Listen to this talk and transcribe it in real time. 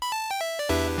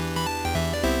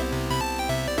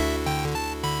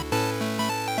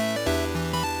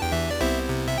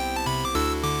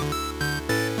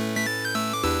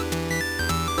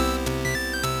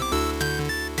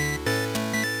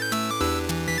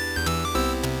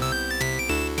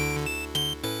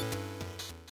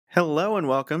Hello and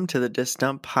welcome to the Disc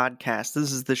Dump Podcast.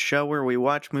 This is the show where we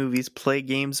watch movies, play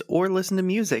games, or listen to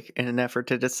music in an effort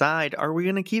to decide, are we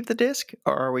going to keep the disc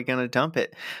or are we going to dump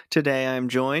it? Today I'm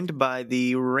joined by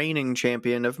the reigning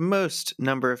champion of most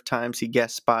number of times he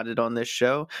guest spotted on this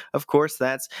show. Of course,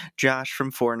 that's Josh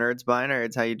from 4 Nerds by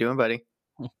Nerds. How you doing, buddy?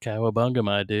 Cowabunga,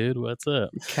 my dude. What's up?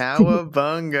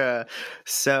 Cowabunga.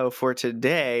 So for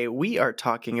today, we are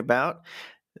talking about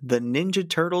the Ninja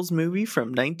Turtles movie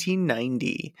from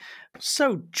 1990.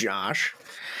 So, Josh,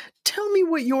 tell me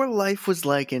what your life was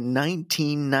like in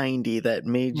 1990 that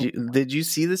made you. Did you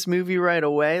see this movie right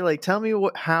away? Like, tell me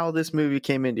how this movie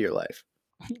came into your life.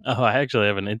 Oh, I actually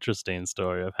have an interesting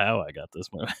story of how I got this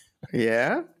movie.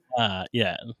 Yeah?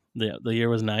 Yeah. The year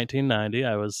was 1990.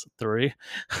 I was 3.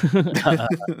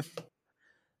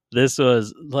 This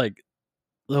was like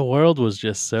the world was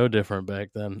just so different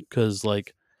back then because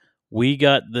we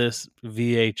got this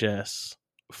VHS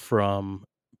from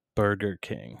Burger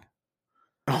King.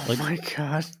 Oh my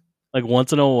God. Like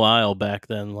once in a while back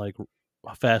then,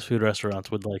 fast food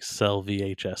restaurants would sell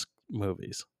VHS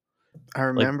movies. I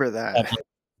remember that. Have,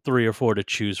 3 or 4 to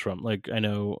choose from. Like I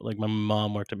know, my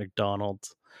mom worked at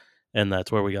McDonald's, and that's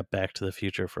where we got Back to the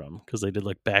Future from because they did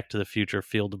Back to the Future,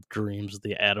 Field of Dreams,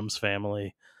 The Addams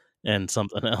Family, and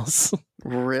something else.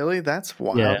 Really? That's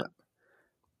wild. Yeah.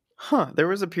 Huh. There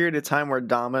was a period of time where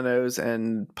Domino's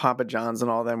and Papa John's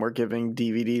and all them were giving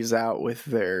DVDs out with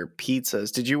their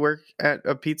pizzas. Did you work at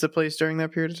a pizza place during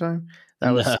that period of time?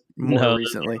 That was more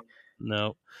recently.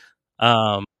 No.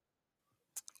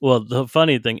 Well, the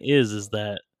funny thing is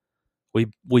that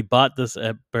we bought this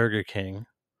at Burger King.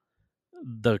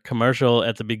 The commercial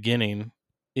at the beginning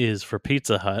is for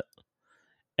Pizza Hut,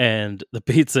 and the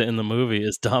pizza in the movie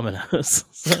is Domino's.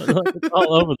 So it's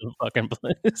all over the fucking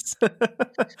place.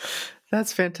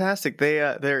 That's fantastic.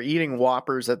 They're eating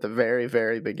Whoppers at the very,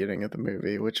 very beginning of the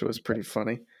movie, which was pretty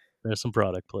funny. There's some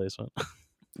product placement.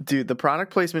 Dude, the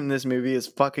product placement in this movie is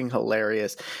fucking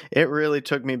hilarious. It really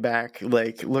took me back,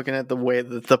 looking at the way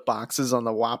that the boxes on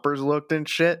the Whoppers looked and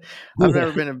shit. I've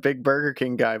never been a big Burger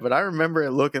King guy, but I remember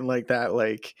it looking like that.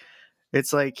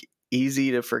 It's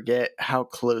easy to forget how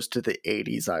close to the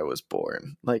 80s I was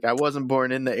born. I wasn't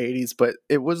born in the 80s, but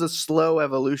it was a slow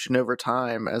evolution over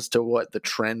time as to what the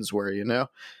trends were, you know?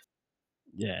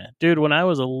 Yeah. Dude, when I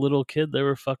was a little kid, there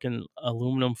were fucking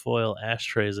aluminum foil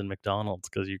ashtrays in McDonald's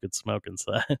because you could smoke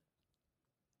inside.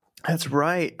 That's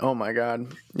right. Oh my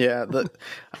God. Yeah, the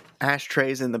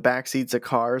ashtrays in the back seats of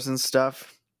cars and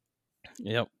stuff.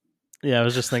 Yep. Yeah, I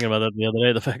was just thinking about that the other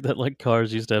day. The fact that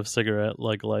cars used to have cigarette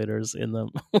lighters in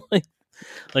them.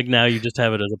 Now you just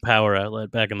have it as a power outlet.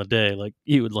 Back in the day,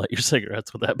 you would light your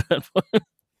cigarettes with that bad boy.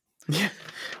 Yeah.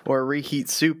 Or reheat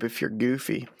soup if you're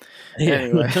goofy. Yeah.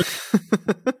 Anyway.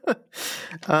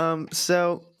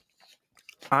 So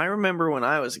I remember when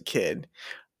I was a kid,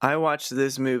 I watched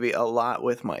this movie a lot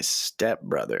with my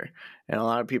stepbrother. And a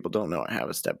lot of people don't know I have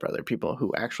a stepbrother, people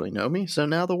who actually know me. So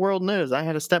now the world knows I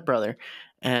had a stepbrother.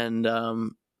 And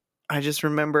I just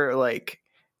remember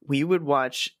we would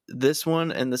watch this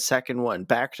one and the second one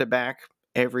back to back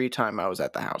every time I was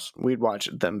at the house. We'd watch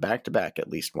them back to back at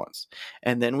least once.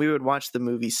 And then we would watch the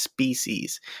movie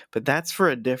Species, but that's for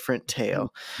a different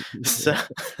tale. So,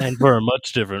 and for a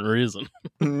much different reason.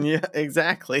 Yeah,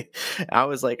 exactly. I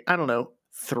was I don't know,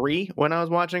 3 when I was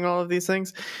watching all of these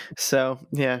things. So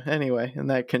yeah, anyway,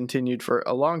 and that continued for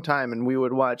a long time. And we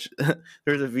would watch,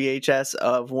 there's a VHS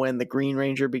of when the Green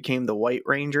Ranger became the White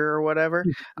Ranger or whatever.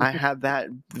 I had that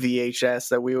VHS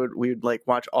that we would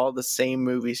watch all the same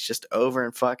movies just over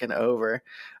and fucking over.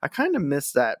 I kind of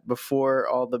miss that before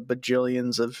all the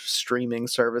bajillions of streaming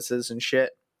services and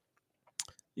shit.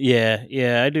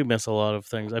 Yeah, I do miss a lot of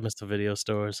things. I miss the video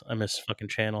stores. I miss fucking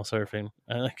channel surfing.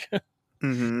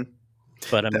 Mm-hmm.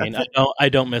 But I mean, I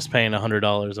don't miss paying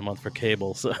 $100 a month for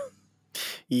cable. So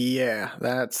yeah,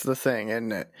 that's the thing,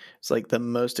 isn't it? It's the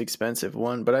most expensive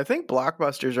one. But I think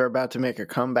Blockbusters are about to make a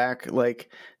comeback,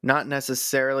 not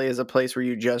necessarily as a place where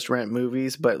you just rent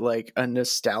movies, but a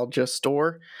nostalgia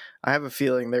store. I have a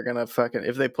feeling they're gonna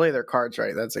if they play their cards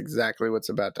right, that's exactly what's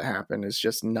about to happen. It's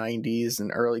just 90s and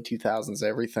early 2000s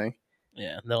everything.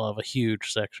 Yeah, they'll have a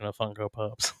huge section of Funko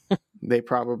Pops. They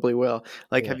probably will.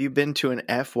 Yeah. Have you been to an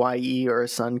FYE or a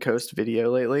Suncoast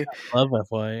video lately? I love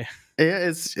FYE. Yeah,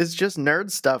 it's just nerd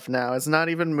stuff now. It's not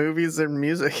even movies and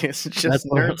music. It's just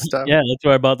nerd stuff. Yeah, that's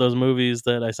where I bought those movies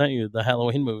that I sent you, the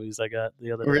Halloween movies I got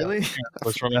the other day. Really?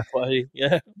 Was from FYE.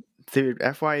 Yeah. Dude,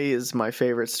 FYE is my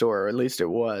favorite store, or at least it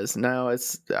was. Now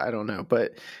I don't know.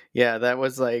 But yeah, that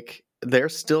was they're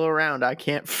still around. I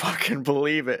can't fucking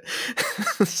believe it.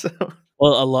 So...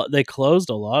 Well, they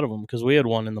closed a lot of them because we had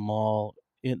one in the mall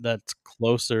that's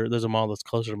closer. There's a mall that's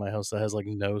closer to my house that has like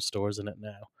no stores in it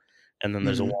now, and then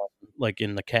there's a Mhm. one like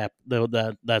in the cap. Though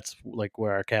that's like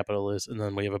where our capital is, and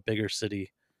then we have a bigger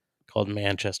city called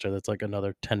Manchester that's like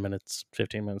another 10 minutes,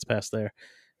 15 minutes past there,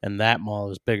 and that mall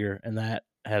is bigger, and that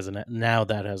has an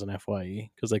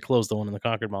FYE because they closed the one in the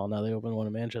Concord Mall. Now they opened one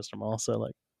in Manchester Mall. So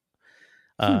like,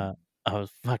 Hmm. I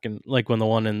was fucking like when the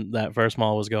one in that first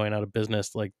mall was going out of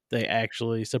business, like they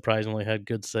actually surprisingly had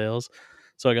good sales.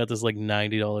 So I got this like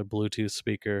 $90 Bluetooth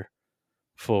speaker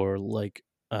for like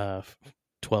uh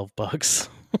 $12.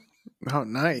 Oh,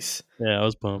 nice. Yeah, I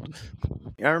was pumped.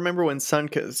 I remember when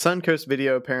Suncoast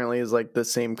Video apparently is like the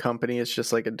same company. It's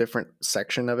just like a different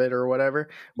section of it or whatever,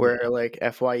 where Yeah. like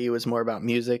FYU was more about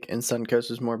music and Suncoast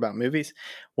was more about movies.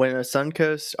 When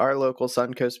our local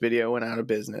Suncoast Video went out of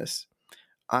business,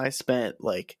 I spent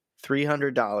like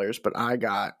 $300, but I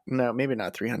got, no, maybe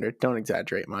not 300. Don't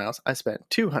exaggerate, Miles. I spent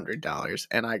 $200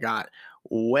 and I got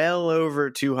well over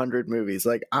 200 movies.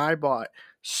 Like I bought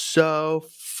so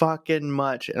fucking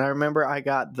much. And I remember I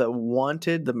got the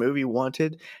movie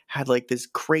Wanted had like this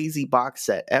crazy box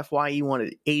set. FYE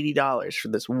wanted $80 for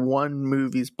this one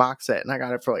movie's box set. And I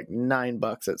got it for like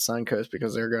 $9 at Suncoast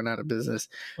because they were going out of business.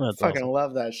 That's Fucking awesome.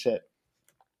 love that shit.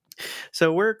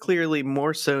 So we're clearly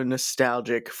more so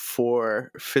nostalgic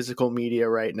for physical media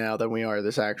right now than we are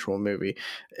this actual movie.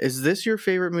 Is this your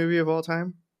favorite movie of all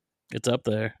time? It's up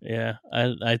there. Yeah.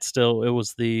 I'd still, it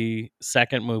was the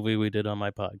second movie we did on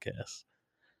my podcast.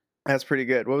 That's pretty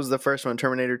good. What was the first one?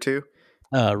 Terminator 2?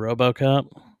 RoboCop.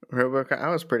 RoboCop? I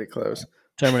was pretty close.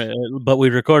 Terminator, but we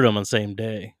recorded them on the same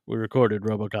day. We recorded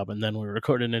RoboCop and then we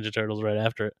recorded Ninja Turtles right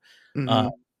after it. Mm-hmm.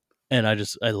 And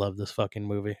I love this fucking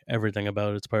movie. Everything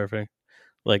about it's perfect.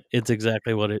 Like it's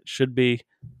exactly what it should be,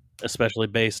 especially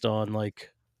based on like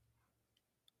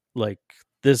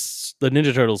this the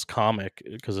Ninja Turtles comic,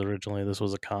 because originally this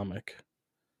was a comic,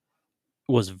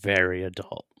 was very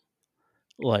adult.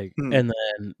 Like, Hmm. and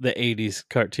then the 80s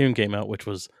cartoon came out, which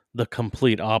was the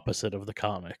complete opposite of the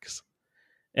comics.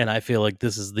 And I feel like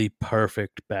this is the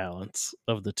perfect balance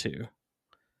of the two.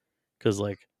 Because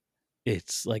like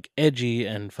it's like edgy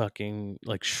and fucking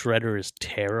like Shredder is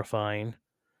terrifying.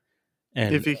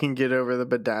 And If you can get over the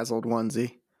bedazzled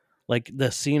onesie. like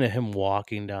the scene of him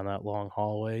walking down that long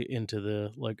hallway into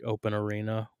the like open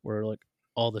arena where like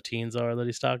all the teens are that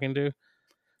he's talking to,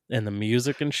 and the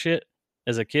music and shit,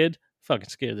 as a kid fucking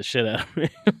scared the shit out of me.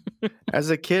 As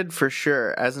a kid, for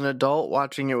sure. As an adult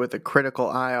watching it with a critical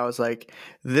eye, I was like,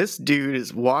 this dude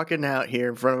is walking out here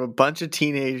in front of a bunch of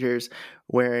teenagers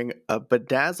wearing a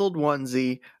bedazzled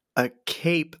onesie, a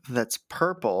cape that's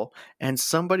purple, and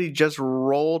somebody just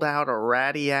rolled out a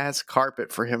ratty ass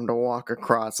carpet for him to walk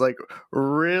across. Like,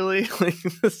 really? Like,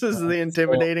 this is the still,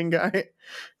 intimidating guy?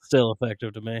 still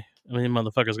effective to me. I mean,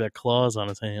 motherfucker's got claws on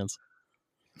his hands.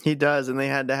 He does, and they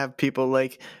had to have people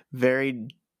like very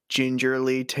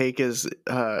gingerly take his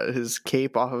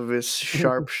cape off of his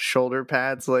sharp shoulder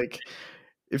pads. Like,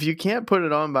 if you can't put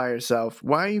it on by yourself,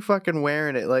 why are you fucking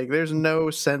wearing it? Like, there's no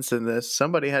sense in this.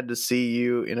 Somebody had to see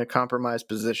you in a compromised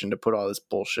position to put all this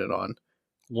bullshit on.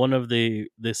 One of the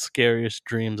scariest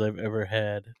dreams I've ever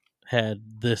had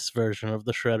this version of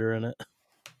the Shredder in it.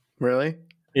 Really?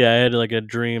 Yeah, I had like a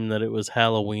dream that it was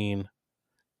Halloween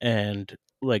and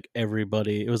like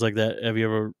everybody, it was like that.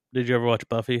 Did you ever watch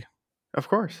Buffy? Of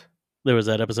course. There was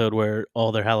that episode where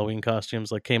all their Halloween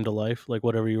costumes like came to life, like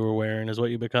whatever you were wearing is what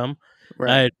you become. I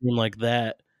Right. had a dream like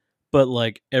that, but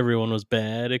like everyone was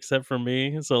bad except for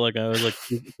me. So like I was like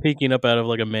peeking up out of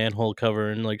like a manhole cover,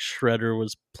 and like Shredder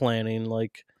was planning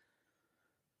like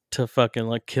to fucking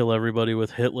like kill everybody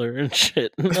with Hitler and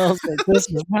shit. And I was like, this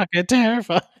is fucking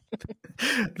terrifying.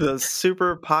 The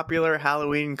super popular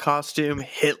Halloween costume,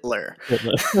 Hitler.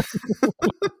 Hitler.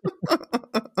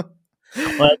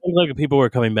 Well, I think like people were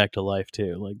coming back to life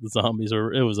too. Like the zombies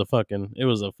were. It was a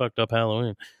fucked up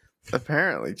Halloween.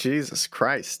 Apparently, Jesus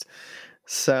Christ.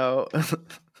 So,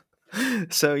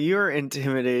 so you're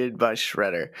intimidated by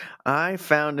Shredder. I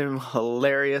found him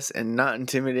hilarious and not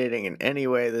intimidating in any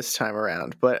way this time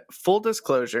around. But full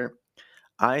disclosure,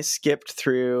 I skipped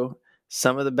through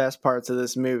some of the best parts of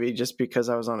this movie just because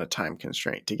I was on a time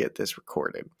constraint to get this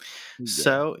recorded.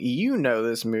 So, you know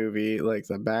this movie like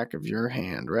the back of your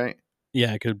hand, right?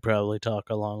 Yeah, I could probably talk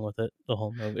along with it the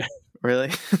whole movie.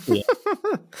 Really? Yeah.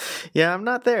 Yeah, I'm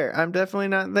not there. I'm definitely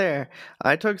not there.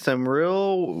 I took some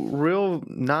real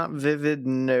not vivid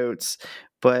notes,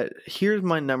 but here's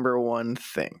my number one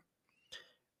thing.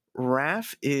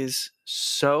 Raph is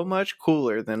so much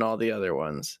cooler than all the other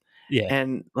ones. Yeah.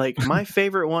 And like my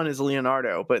favorite one is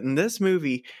Leonardo, but in this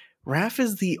movie, Raph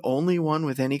is the only one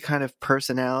with any kind of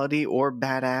personality or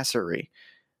badassery.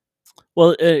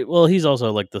 Well, he's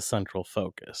also like the central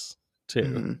focus too,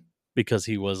 Hmm. because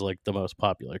he was like the most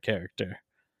popular character.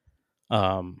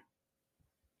 Um,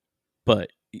 but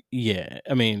yeah,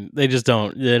 I mean, they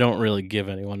don't really give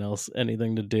anyone else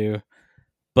anything to do.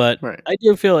 But Right. I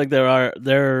do feel like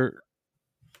there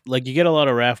like you get a lot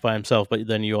of Raph by himself, but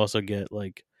then you also get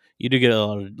like you do get a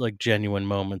lot of like genuine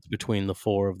moments between the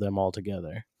four of them all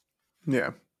together,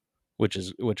 Yeah. which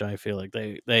I feel like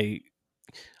they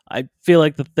I feel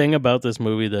like the thing about this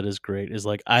movie that is great is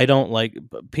like I don't like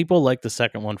people like the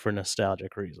second one for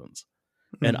nostalgic reasons,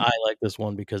 and Hmm. I like this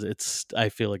one because I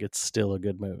feel like it's still a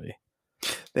good movie.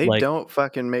 They Like don't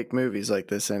fucking make movies like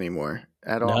this anymore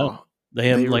at no, all.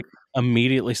 they They like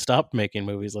immediately stopped making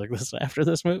movies like this after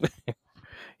this movie.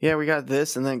 Yeah, we got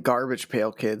this and then Garbage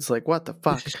Pail Kids. Like, what the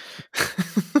fuck?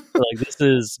 Like this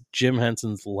is Jim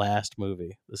Henson's last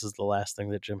movie. This is the last thing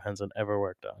that Jim Henson ever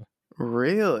worked on.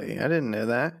 Really? I didn't know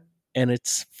that. And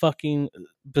it's fucking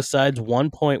besides one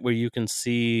point where you can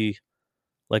see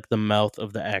like the mouth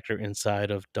of the actor inside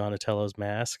of Donatello's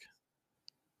mask,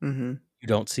 Hmm. you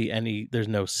don't see any there's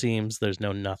no seams, there's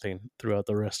no nothing throughout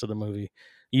the rest of the movie.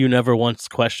 You never once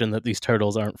question that these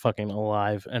turtles aren't fucking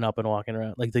alive and up and walking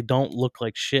around. Like they don't look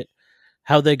like shit.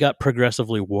 How they got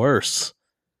progressively worse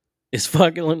is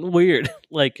fucking weird.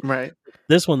 Like Right.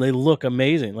 this one, they look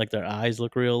amazing. Like their eyes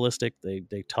look realistic. They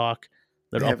talk.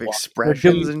 They They're up have walking.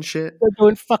 expressions and shit. They're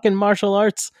doing fucking martial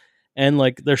arts, and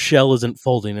like their shell isn't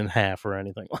folding in half or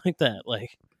anything like that.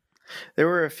 Like There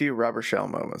were a few rubber shell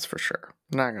moments for sure.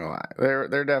 Not gonna lie.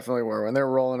 There definitely were when they're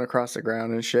rolling across the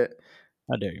ground and shit.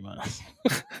 how dare you, Miles?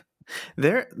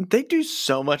 They do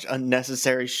so much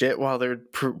unnecessary shit while they're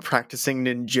practicing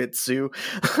ninjutsu.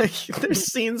 Like their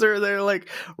scenes are they're like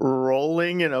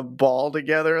rolling in a ball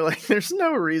together. Like there's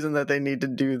no reason that they need to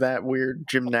do that weird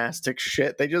gymnastic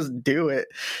shit. They just do it.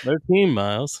 They're a team,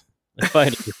 Miles. They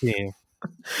fight as a team.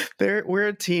 We're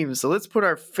a team, so let's put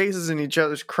our faces in each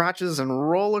other's crotches and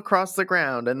roll across the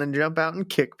ground and then jump out and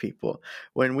kick people.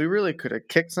 When we really could have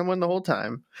kicked someone the whole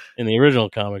time. In the original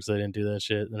comics, they didn't do that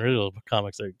shit. In the original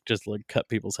comics, they just like cut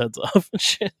people's heads off and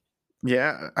shit.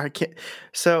 Yeah, I can't.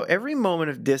 So every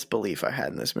moment of disbelief I had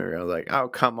in this movie, I was like, "Oh,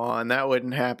 come on, that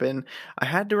wouldn't happen." I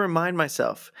had to remind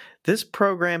myself this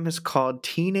program is called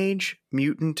Teenage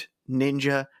Mutant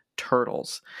Ninja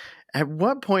Turtles. At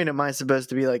what point am I supposed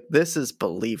to be like, "This is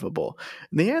believable"?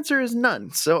 And the answer is none.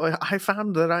 So I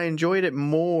found that I enjoyed it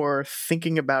more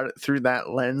thinking about it through that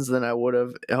lens than I would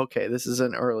have. Okay, this is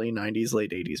an early '90s,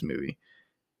 late '80s movie.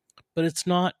 But it's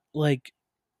not like,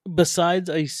 besides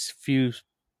a few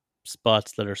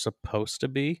spots that are supposed to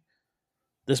be,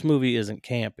 this movie isn't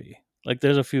campy. Like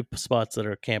there's a few spots that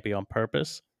are campy on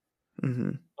purpose,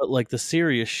 Hmm. but like the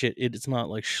serious shit, it's not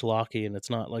like schlocky and it's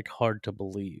not like hard to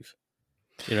believe.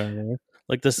 You know what I mean?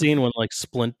 Like the scene when like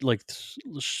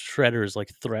Shredder's like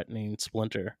threatening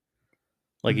Splinter,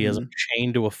 like he has him Hmm.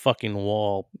 chained to a fucking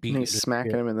wall, And beating he's to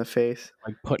smacking shit, him in the face.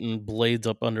 like putting blades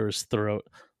up under his throat.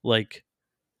 Like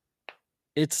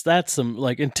that's some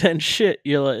like intense shit.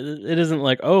 You're like, it isn't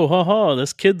like, oh ha ha,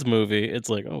 this kid's movie. It's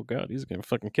like, oh god, he's gonna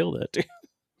fucking kill that dude.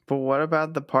 But what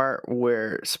about the part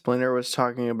where Splinter was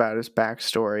talking about his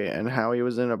backstory and how he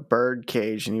was in a bird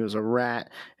cage and he was a rat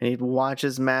and he'd watch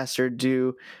his master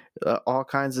do all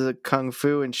kinds of kung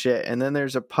fu and shit, and then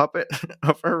there's a puppet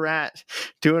of a rat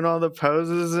doing all the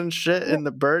poses and shit in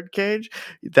the bird cage?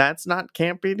 That's not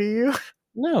campy to you?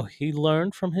 No, he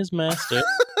learned from his master,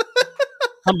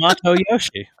 Hamato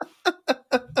Yoshi,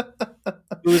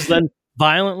 who was then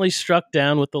violently struck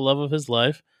down with the love of his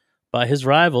life by his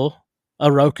rival,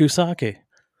 Oroku Saki,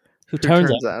 who Who turns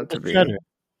out turns out to to be be. Shredder.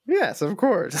 Yes, of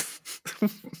course.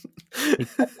 He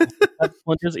cut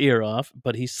Splinter's ear off,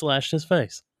 but he slashed his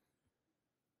face.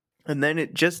 And then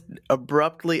it just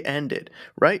abruptly ended,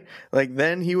 right? Like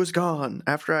then he was gone.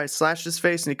 After I slashed his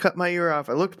face and he cut my ear off,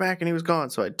 I looked back and he was gone.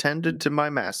 So I tended to my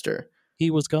master.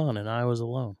 He was gone and I was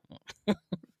alone.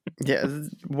 Yeah,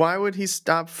 why would he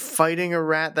stop fighting a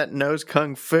rat that knows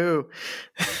kung fu?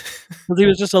 Because he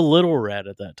was just a little rat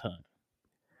at that time.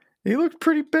 He looked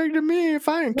pretty big to me. If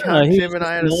I Yeah, encountered he him was and just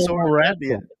I a had a little sword, rat that'd be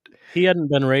boy. it.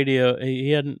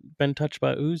 He hadn't been touched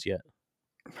by ooze yet.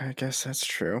 I guess that's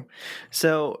true.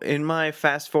 So in my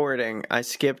fast forwarding, I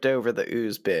skipped over the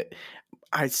ooze bit.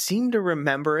 I seem to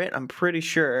remember it. I'm pretty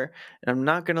sure. And I'm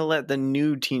not going to let the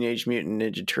new Teenage Mutant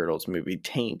Ninja Turtles movie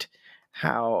taint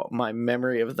how my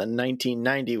memory of the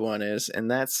 1991 is.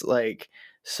 And that's like,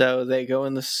 so they go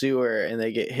in the sewer and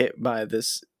they get hit by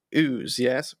this ooze,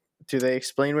 yes? Do they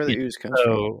explain where the Yeah. ooze comes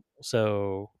from?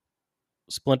 So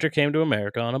Splinter came to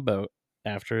America on a boat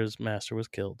after his master was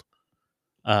killed.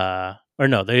 Or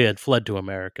no, they had fled to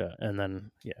America, and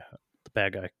then the the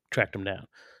bad guy tracked him down.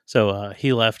 So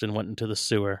he left and went into the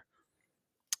sewer,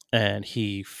 and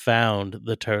he found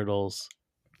the turtles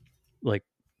like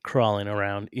crawling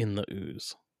around in the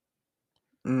ooze.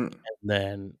 Mm. And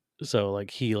then so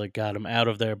like he like got him out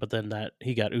of there, but then that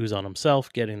he got ooze on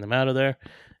himself getting them out of there.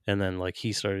 And then like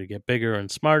he started to get bigger and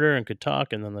smarter and could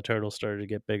talk, and then the turtles started to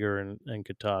get bigger and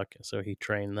could talk. So he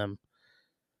trained them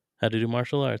how to do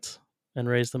martial arts and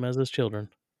raised them as his children.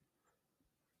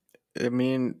 I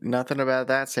mean, nothing about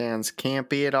that sounds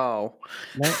campy at all.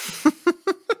 No.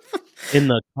 In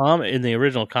the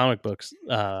original comic books,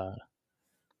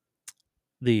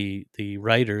 the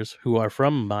writers, who are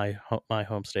from my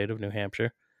home state of New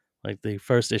Hampshire, like the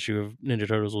first issue of Ninja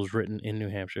Turtles was written in New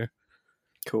Hampshire.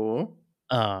 Cool.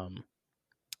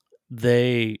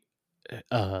 They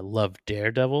love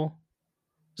Daredevil,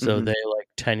 so Mhm. they like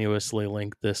tenuously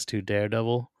link this to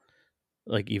Daredevil,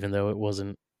 like even though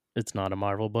it's not a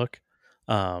Marvel book.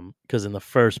 Because in the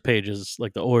first pages,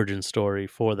 like the origin story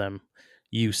for them,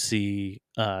 you see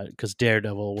because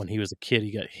Daredevil, when he was a kid,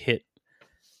 he got hit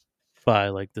by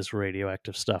like this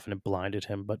radioactive stuff and it blinded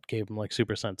him but gave him like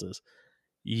super senses.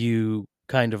 You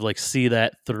kind of like see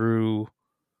that through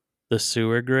the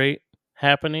sewer grate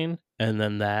happening, and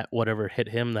then that whatever hit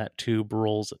him, that tube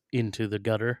rolls into the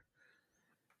gutter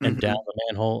and down Mhm. the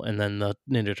manhole, and then the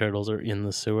Ninja Turtles are in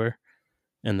the sewer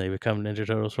and they become Ninja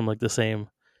Turtles from like the same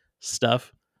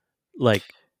stuff. Like,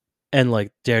 and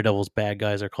like Daredevil's bad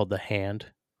guys are called the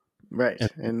Hand, Right.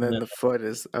 and, And and then then the foot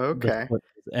is the okay. foot,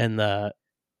 and the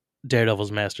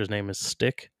Daredevil's master's name is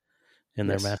Stick, and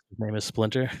their Yes. master's name is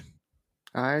Splinter.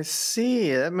 I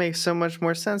see. That makes so much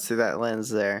more sense through that lens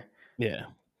there. Yeah.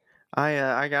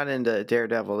 I got into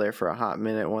Daredevil there for a hot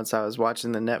minute once I was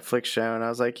watching the Netflix show, and I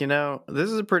was like, this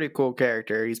is a pretty cool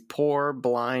character. He's poor,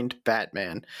 blind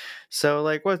Batman. So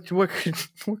like, what could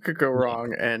what could go Yeah.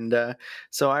 wrong? And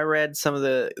so I read some of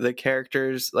the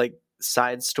characters like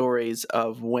side stories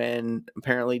of when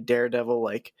apparently Daredevil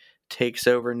like takes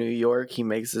over New York. He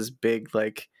makes this big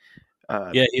like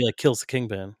Yeah, he like kills the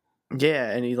Kingpin.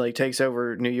 yeah, and he like takes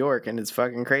over New York and it's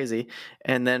fucking crazy.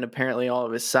 And then apparently all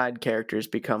of his side characters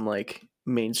become like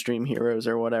mainstream heroes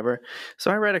or whatever.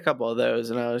 So I read a couple of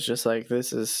those and I was just like,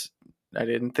 I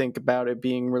didn't think about it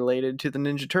being related to the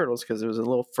Ninja Turtles because it was a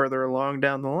little further along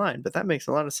down the line, but that makes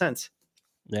a lot of sense.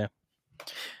 Yeah.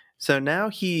 So now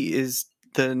the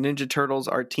Ninja Turtles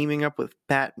are teaming up with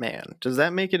Batman. Does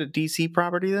that make it a DC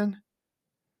property then?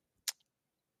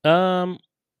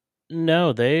 No,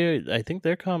 I think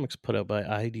their comics put out by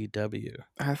IDW.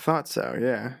 I thought so,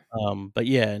 yeah. But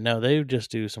yeah, no, they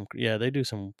just do they do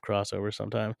some crossover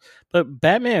sometimes. But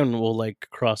Batman will like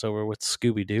crossover with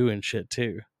Scooby Doo and shit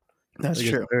too. That's Like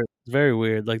true. it's very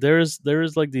weird. Like there is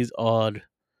like these odd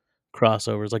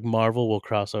crossovers. Like Marvel will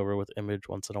cross over with Image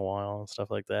once in a while and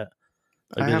stuff like that.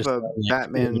 Like I they have just a sign, like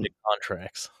Batman limited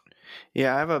contracts.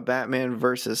 Yeah, I have a Batman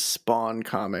versus Spawn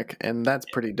comic, and that's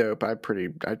pretty dope. I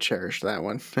cherish that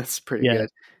one. That's pretty Yeah, good.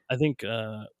 I think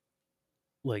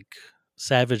like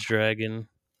Savage Dragon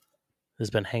has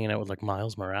been hanging out with like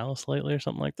Miles Morales lately or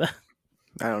something like that.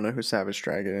 I don't know who Savage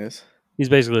Dragon is. He's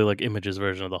basically like Image's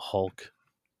version of the Hulk.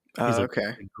 He's like Okay.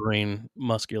 a green,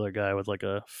 muscular guy with like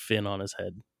a fin on his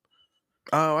head.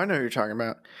 Oh, I know who you're talking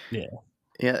about. Yeah.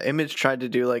 Yeah, Image tried to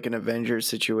do like an Avengers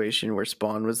situation where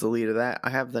Spawn was the lead of that.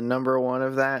 I have the number one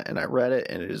of that, and I read it,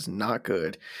 and it is not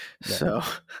good. No. So,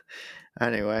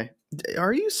 anyway,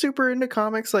 are you super into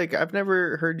comics? Like, I've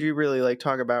never heard you really like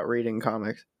talk about reading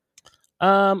comics.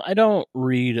 I don't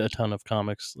read a ton of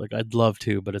comics. Like I'd love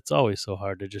to, but it's always so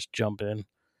hard to just jump in.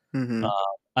 Uh, Mm-hmm.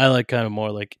 I like kind of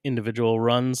more like individual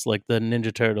runs, like the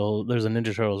Ninja Turtle. There's a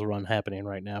Ninja Turtles run happening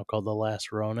right now called The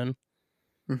Last Ronin,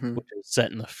 Mm-hmm. which is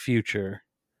set in the future,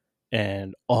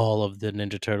 and all of the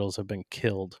Ninja Turtles have been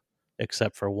killed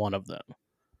except for one of them.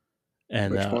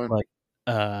 And Which one?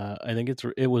 I think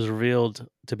it was revealed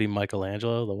to be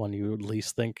Michelangelo, the one you would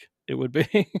least think it would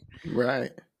be.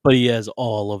 Right. But he has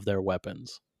all of their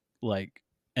weapons, like,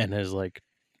 and has like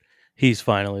he's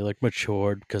finally like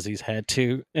matured because he's had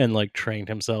to and like trained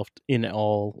himself in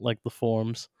all like the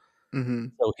forms. Mm-hmm.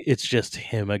 So it's just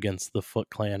him against the Foot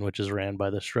Clan, which is ran by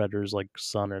the Shredder's like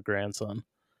son or grandson.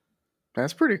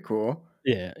 That's pretty cool.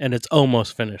 Yeah, and it's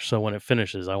almost finished. So when it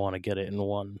finishes, I want to get it in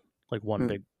one Mm.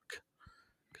 big,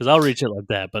 because I'll reach it like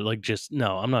that. But like just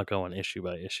no, I'm not going issue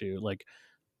by issue. Like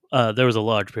there was a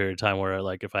large period of time where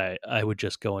like if I would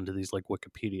just go into these like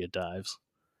Wikipedia dives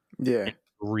Yeah. and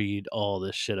read all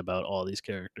this shit about all these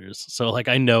characters. So like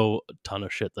I know a ton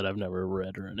of shit that I've never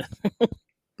read or anything.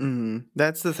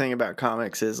 That's the thing about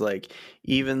comics is like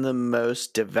even the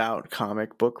most devout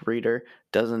comic book reader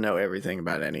doesn't know everything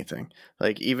about anything.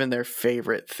 Like even their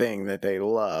favorite thing that they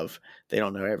love, they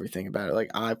don't know everything about it. Like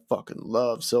I fucking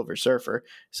love Silver Surfer.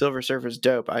 Silver Surfer's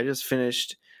dope. I just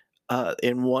finished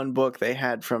in one book they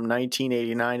had from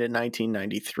 1989 to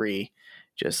 1993.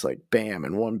 Just like bam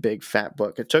in one big fat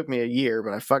book. It took me a year,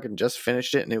 but I fucking just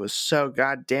finished it and it was so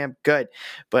goddamn good.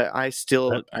 But I still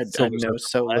That I Silver know Surfer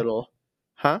so Black. little.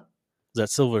 Huh? Is that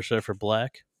Silver Surfer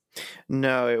Black?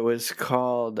 No, it was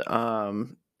called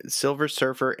Silver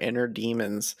Surfer Inner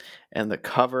Demons, and the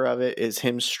cover of it is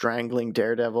him strangling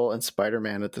Daredevil and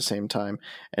Spider-Man at the same time.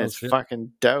 And Oh it's shit.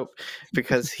 fucking dope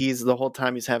because he's the whole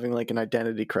time he's having like an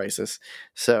identity crisis.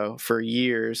 So for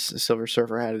years, Silver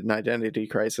Surfer had an identity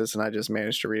crisis, and I just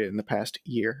managed to read it in the past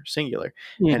year, singular.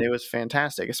 And Hmm. it was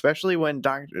fantastic, especially when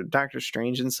Doctor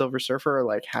Strange and Silver Surfer are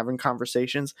like having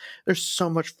conversations. There's so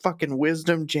much fucking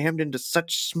wisdom jammed into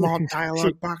such small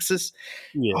dialogue boxes.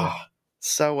 Yeah. Oh,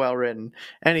 so well written.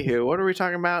 Anywho, what are we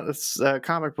talking about? It's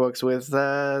comic books with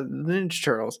Ninja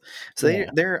Turtles. So Yeah.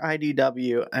 they're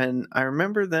IDW, and I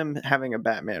remember them having a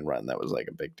Batman run that was like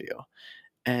a big deal.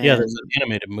 Yeah, there's And an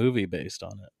animated movie based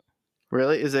on it.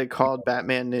 really, is it called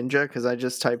Batman Ninja? Because I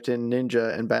just typed in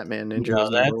Ninja, and Batman Ninja No, is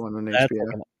number one on that's HBO.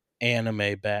 like an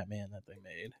anime Batman that they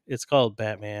made. It's called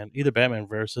Batman, either Batman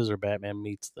Versus or Batman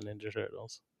Meets the Ninja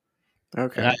Turtles. And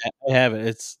Okay. I have it.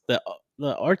 It's the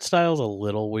art style's a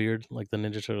little weird. Like the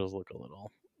Ninja Turtles look a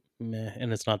little meh,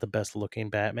 and it's not the best looking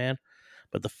Batman,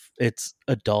 but it's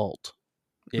adult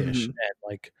ish, Hmm. and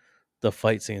like the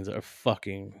fight scenes are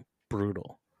fucking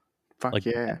brutal. Fuck Like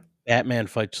yeah. Batman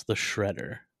fights the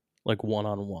Shredder like one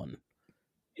on one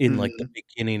in like the Hmm.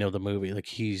 beginning of the movie. Like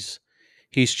he's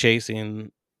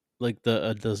chasing like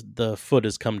the Foot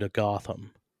has come to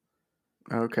Gotham,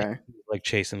 Okay. like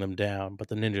chasing them down, but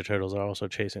the Ninja Turtles are also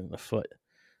chasing the Foot.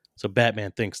 So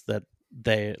Batman thinks that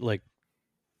they like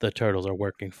the turtles are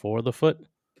working for the Foot.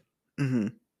 Hmm.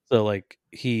 So like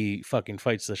he fucking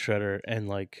fights the Shredder and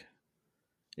like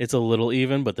it's a little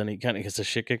even, but then he kind of gets the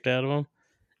shit kicked out of him.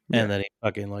 And Yeah. then he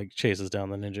fucking like chases down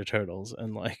the Ninja Turtles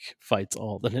and like fights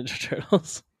all the Ninja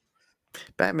Turtles.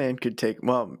 Batman could take,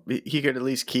 well, he could at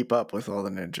least keep up with all the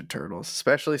Ninja Turtles,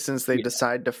 especially since they Yeah.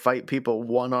 decide to fight people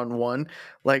one on one.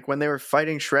 Like when they were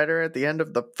fighting Shredder at the end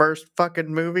of the first fucking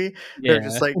movie, they're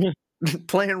just Yeah. like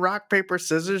playing rock, paper,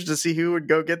 scissors to see who would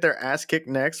go get their ass kicked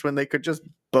next when they could just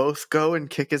both go and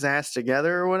kick his ass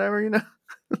together or whatever, you know?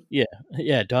 Yeah.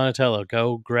 Yeah. Donatello,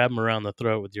 go grab him around the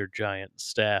throat with your giant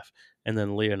staff. And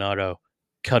then Leonardo,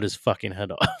 cut his fucking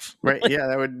head off. Right? Yeah,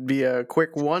 that would be a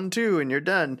quick 1-2 and you're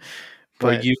done. Or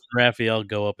But you and Raphael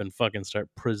go up and fucking start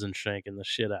prison shanking the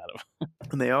shit out of him.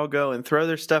 and they all go and throw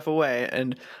their stuff away.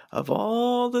 And of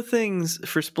all the things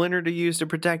for Splinter to use to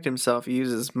protect himself, he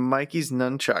uses Mikey's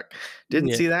nunchuck. Didn't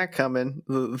Yeah. see that coming.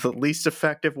 The least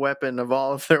effective weapon of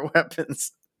all of their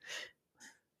weapons.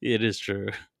 It is true.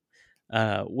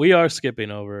 We are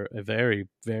skipping over a very,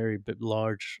 very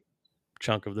large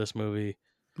chunk of this movie,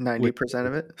 which 90%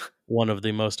 of is it. one of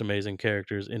the most amazing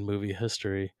characters in movie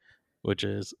history, which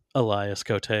is Elias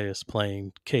Koteas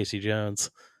playing Casey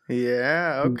Jones.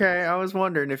 Yeah, okay. I was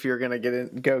wondering if you were gonna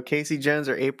go Casey Jones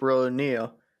or April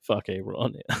O'Neil. Fuck April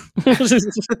O'Neil.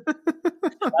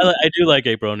 I do like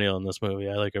April O'Neil in this movie.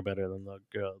 I like her better than the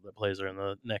girl that plays her in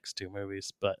the next two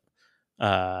movies. But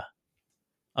uh,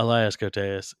 Elias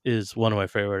Koteas is one of my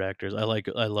favorite actors. I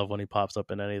love when he pops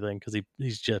up in anything because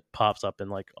he's just pops up in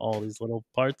like all these little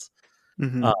parts.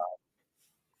 Hmm. Uh,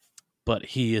 but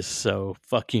he is so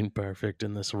fucking perfect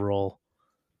in this role.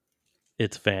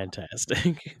 It's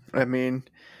fantastic. I mean,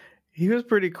 he was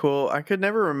pretty cool. I could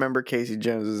never remember Casey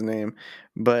Jones's name,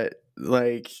 but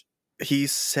like he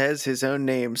says his own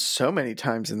name so many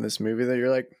times in this movie that you're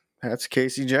like, that's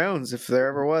Casey Jones if there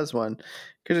ever was one.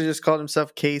 Could have just called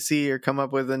himself Casey or come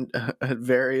up with a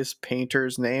various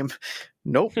painter's name.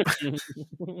 Nope.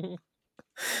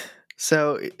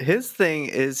 So his thing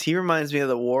is he reminds me of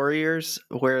the Warriors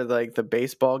where like the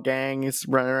baseball gang is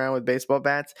running around with baseball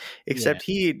bats, Yeah. except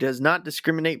he does not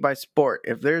discriminate by sport.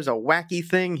 If there's a wacky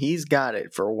thing, he's got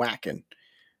it for whacking.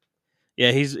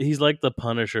 Yeah, he's like the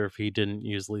Punisher if he didn't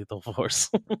use lethal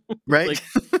force. Right? Like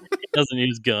he doesn't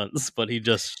use guns, but he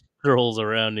just strolls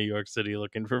around New York City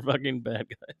looking for fucking bad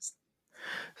guys.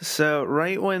 So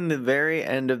right when the very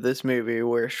end of this movie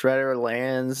where Shredder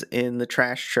lands in the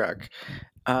trash truck,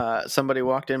 somebody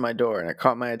walked in my door and it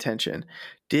caught my attention.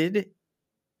 Did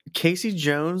Casey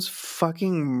Jones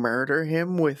fucking murder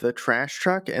him with a trash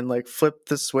truck and like flip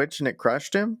the switch and it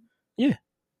crushed him? Yeah.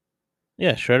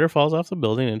 Yeah, Shredder falls off the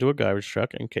building into a garbage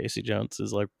truck, and Casey Jones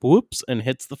is like, whoops, and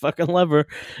hits the fucking lever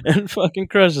and fucking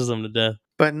crushes him to death.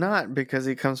 But not because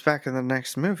he comes back in the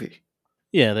next movie.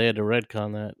 Yeah, they had to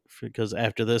retcon that because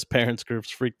after this, parents groups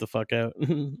freaked the fuck out.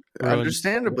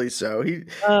 Understandably so. He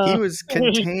Uh, was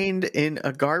contained in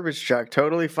a garbage truck,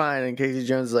 totally fine, and Casey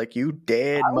Jones is like, "You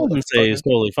dead, I wouldn't say he's motherfucker."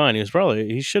 totally fine.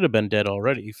 He should have been dead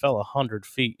already. He fell 100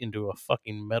 feet into a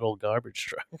fucking metal garbage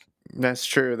truck. That's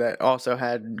true. That also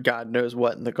had God knows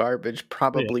what in the garbage,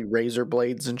 probably razor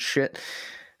blades and shit.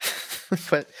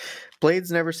 But blades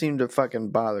never seem to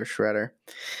fucking bother Shredder.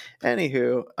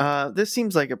 Anywho, this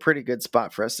seems like a pretty good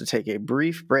spot for us to take a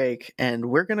brief break, and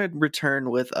we're gonna return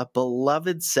with a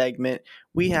beloved segment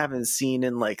we haven't seen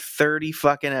in like 30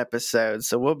 fucking episodes.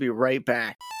 So we'll be right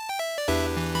back.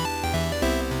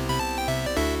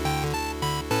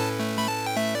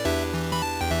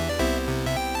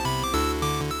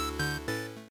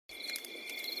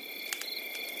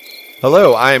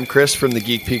 Hello, I am Chris from the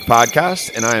Geek Peak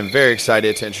podcast, and I am very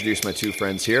excited to introduce my two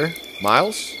friends here,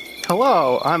 Miles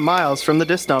Hello, I'm Miles from the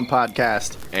Disdom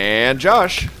podcast. and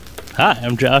Josh. Hi,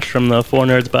 I'm Josh from the Four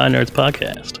Nerds by Nerds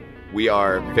podcast. We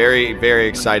are very, very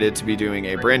excited to be doing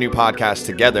a brand new podcast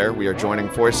together. We are joining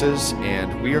forces,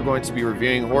 and we are going to be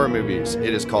reviewing horror movies.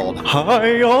 It is called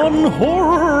High on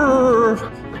Horror.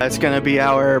 That's going to be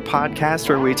our podcast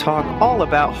where we talk all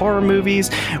about horror movies.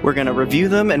 We're going to review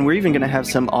them, and we're even going to have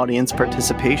some audience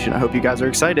participation. I hope you guys are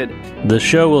excited. The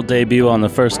show will debut on the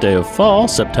first day of fall,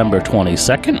 September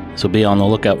 22nd, so be on the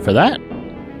lookout for that.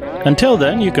 Until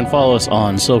then, you can follow us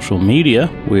on social media.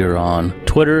 We're on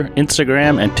Twitter,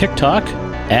 Instagram, and TikTok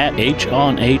at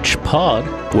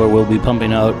HonHPod, where we'll be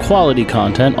pumping out quality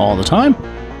content all the time.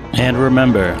 And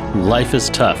remember, life is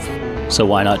tough, so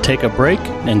why not take a break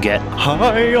and get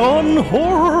high on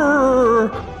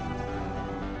horror?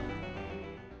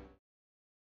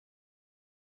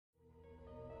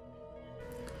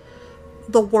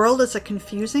 The world is a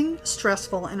confusing,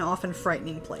 stressful, and often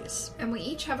frightening place. And we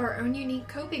each have our own unique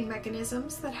coping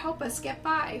mechanisms that help us get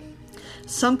by.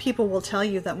 Some people will tell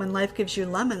you that when life gives you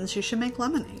lemons, you should make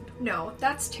lemonade. No,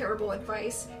 that's terrible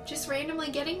advice. Just randomly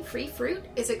getting free fruit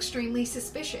is extremely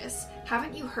suspicious.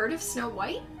 Haven't you heard of Snow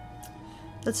White?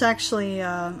 That's actually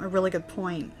a really good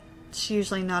point. It's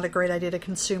usually not a great idea to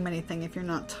consume anything if you're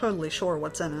not totally sure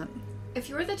what's in it. If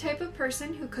you're the type of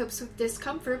person who copes with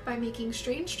discomfort by making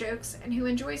strange jokes and who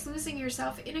enjoys losing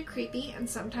yourself in a creepy and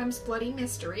sometimes bloody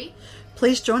mystery,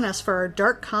 please join us for our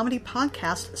dark comedy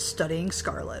podcast, Studying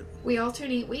Scarlet. We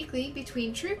alternate weekly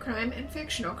between true crime and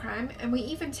fictional crime, and we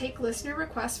even take listener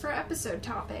requests for episode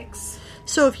topics.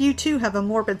 So if you too have a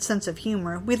morbid sense of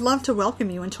humor, we'd love to welcome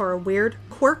you into our weird,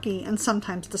 quirky, and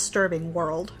sometimes disturbing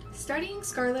world. Studying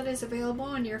Scarlet is available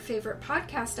on your favorite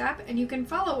podcast app, and you can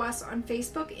follow us on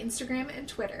Facebook, Instagram, and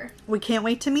Twitter. We can't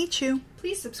wait to meet you.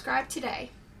 Please subscribe today.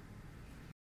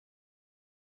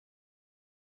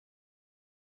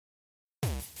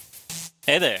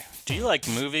 Hey there, do you like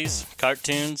movies,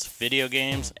 cartoons, video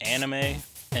games, anime,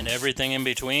 and everything in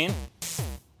between?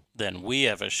 Then we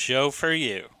have a show for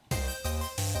you.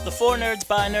 The Four Nerds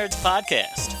by Nerds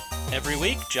podcast. Every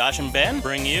week, Josh and Ben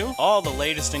bring you all the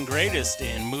latest and greatest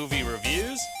in movie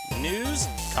reviews, news,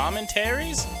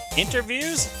 commentaries,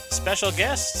 interviews, special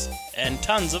guests, and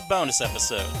tons of bonus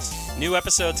episodes. New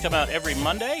episodes come out every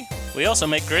Monday. We also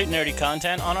make great nerdy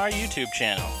content on our YouTube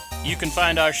channel. You can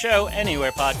find our show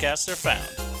anywhere podcasts are found.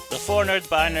 The Four Nerds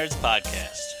by Nerds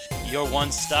podcast. Your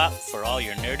one stop for all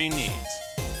your nerdy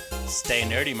needs. Stay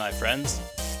nerdy, my friends.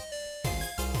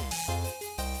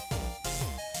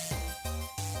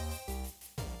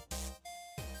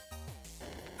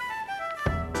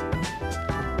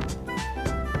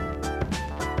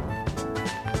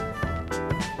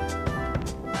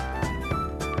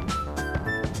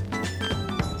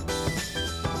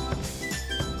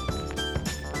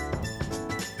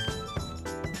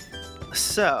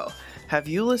 So, have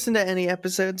you listened to any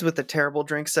episodes with the terrible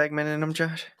drink segment in them,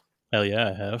 Josh? Hell yeah,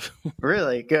 I have.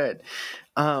 Really good.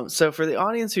 So for the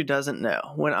audience who doesn't know,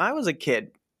 when I was a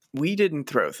kid, we didn't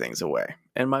throw things away,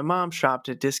 and my mom shopped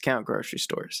at discount grocery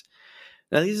stores.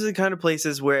 Now, these are the kind of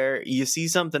places where you see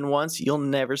something once, you'll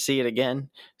never see it again.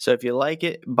 So if you like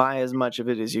it, buy as much of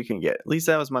it as you can get. At least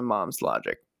that was my mom's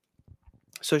logic.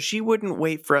 So she wouldn't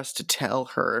wait for us to tell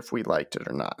her if we liked it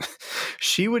or not.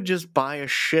 She would just buy a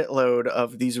shitload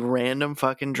of these random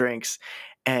fucking drinks,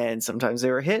 and sometimes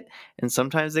they were a hit, and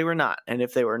sometimes they were not. And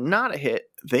if they were not a hit,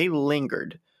 they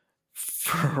lingered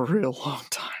for a real long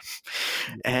time.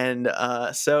 And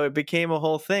so it became a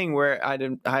whole thing where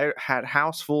I had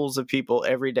housefuls of people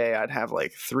every day. I'd have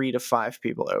like 3 to 5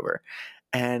 people over.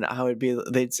 and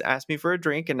they'd ask me for a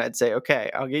drink, and I'd say,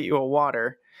 okay, I'll get you a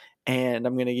water, and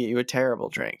I'm gonna get you a terrible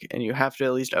drink, and you have to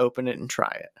at least open it and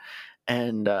try it.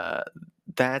 And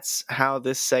that's how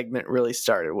this segment really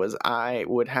started. Was I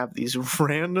would have these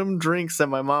random drinks that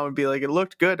my mom would be like, it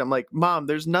looked good. I'm like, Mom,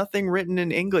 there's nothing written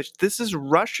in English. This is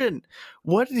Russian.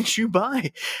 What did you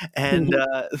buy? And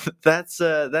that's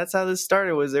how this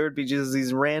started. Was there would be just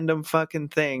these random fucking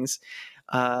things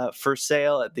for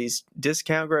sale at these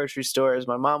discount grocery stores.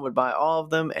 My mom would buy all of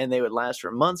them, and they would last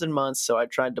for months and months. So I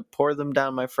tried to pour them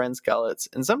down my friends' gullets,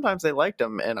 and sometimes they liked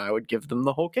them, and I would give them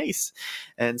the whole case,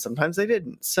 and sometimes they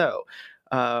didn't. So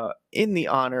in the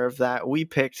honor of that, we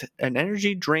picked an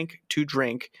energy drink to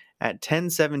drink at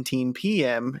 10:17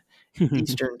 p.m.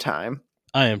 Eastern time.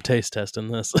 I am taste testing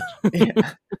this.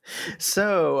 Yeah.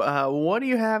 So what do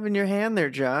you have in your hand there,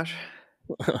 Josh?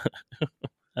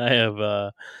 I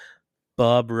have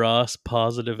Bob Ross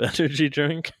Positive Energy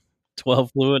Drink,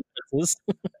 12 fluid ounces.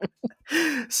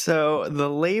 So the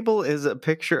label is a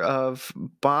picture of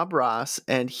Bob Ross,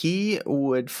 and he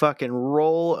would fucking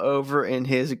roll over in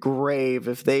his grave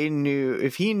if he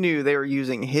knew they were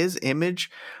using his image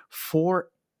for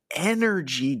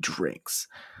energy drinks.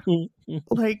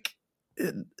 Like,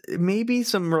 maybe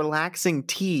some relaxing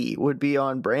tea would be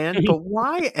on brand, but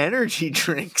why energy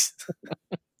drinks?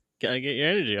 Gotta get your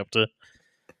energy up to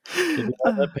do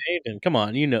all that painting. Come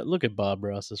on, look at Bob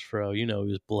Ross's fro. You know he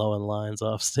was blowing lines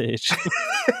off stage.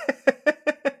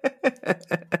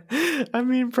 I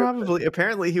mean, probably.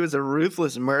 Apparently, he was a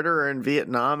ruthless murderer in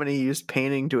Vietnam, and he used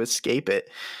painting to escape it.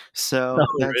 So,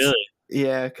 really?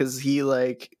 Yeah, because he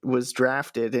was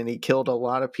drafted and he killed a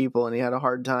lot of people, and he had a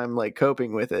hard time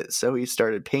coping with it. So he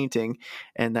started painting,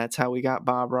 and that's how we got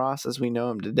Bob Ross as we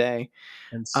know him today.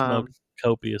 And smoked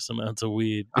copious amounts of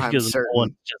weed because no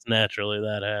one's just naturally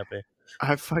that happy.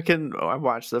 I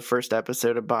watched the first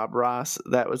episode of Bob Ross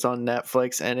that was on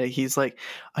Netflix, and he's like,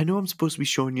 I know I'm supposed to be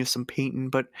showing you some painting,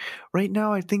 but right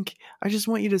now I think I just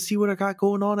want you to see what I got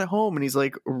going on at home. And he's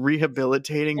like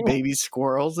rehabilitating baby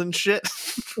squirrels and shit.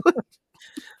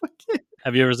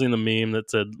 Have you ever seen the meme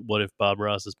that said, what if Bob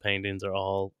Ross's paintings are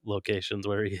all locations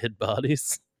where he hid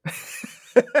bodies?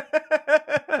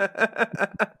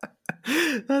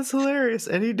 That's hilarious.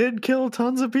 And he did kill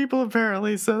tons of people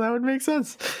apparently, so that would make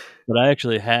sense. But I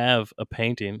actually have a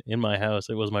painting in my house.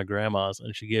 It was my grandma's,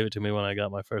 and she gave it to me when I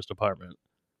got my first apartment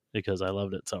because I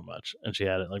loved it so much, and she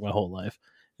had it my whole life.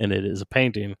 And it is a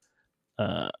painting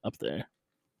up there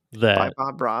by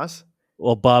Bob Ross.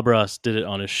 Well, Bob Ross did it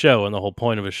on his show, and the whole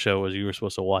point of his show was you were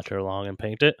supposed to watch her along and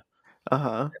paint it.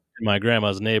 My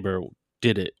grandma's neighbor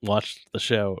did it, watched the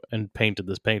show, and painted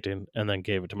this painting, and then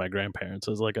gave it to my grandparents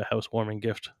as a housewarming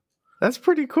gift. That's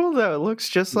pretty cool, though. It looks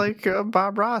just like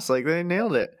Bob Ross. They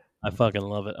nailed it. I fucking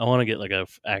love it. I want to get a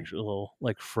actual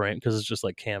frame because it's just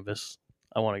canvas.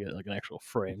 I want to get an actual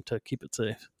frame to keep it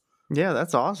safe. Yeah,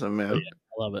 that's awesome, man. Yeah,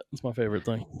 I love it. It's my favorite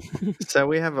thing. So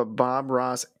we have a Bob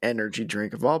Ross energy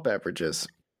drink of all beverages.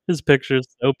 His picture's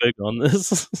so big on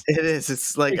this. It is.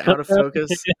 It's out of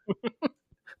focus.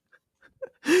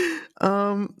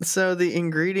 So the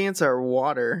ingredients are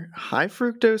water, high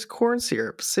fructose corn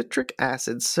syrup, citric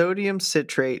acid, sodium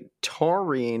citrate,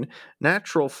 taurine,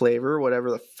 natural flavor, whatever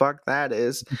the fuck that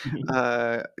is,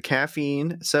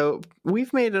 caffeine. So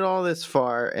we've made it all this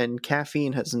far, and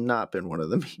caffeine has not been one of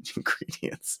the main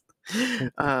ingredients.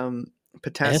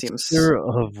 Potassium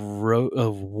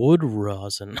of wood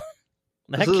rosin.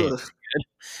 That can't be good.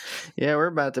 Yeah, we're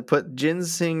about to put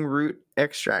ginseng root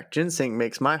extract. Ginseng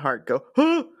makes my heart go,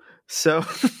 huh! So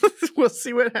we'll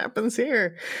see what happens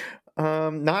here.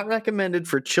 Not recommended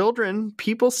for children,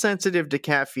 people sensitive to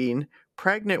caffeine,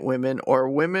 pregnant women, or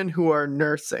women who are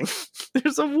nursing.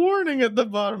 There's a warning at the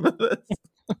bottom of this.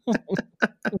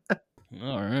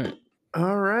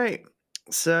 All right.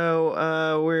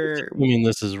 So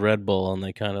this is Red Bull, and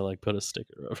they kind of put a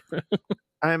sticker over it.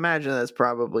 I imagine that's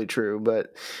probably true, but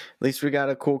at least we got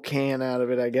a cool can out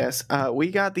of it, I guess. We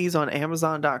got these on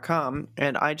Amazon.com,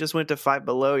 and I just went to Five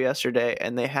Below yesterday,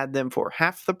 and they had them for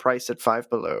half the price at Five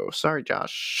Below. Sorry,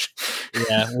 Josh.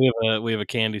 Yeah, we have a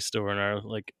candy store in our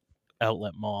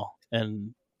outlet mall,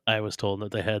 and I was told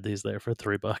that they had these there for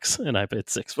 $3, and I paid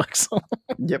 $6.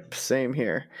 Yep, same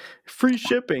here. Free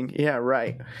shipping. Yeah,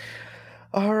 right.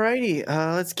 Alrighty,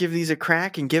 let's give these a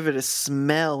crack and give it a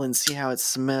smell and see how it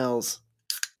smells.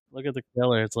 Look at the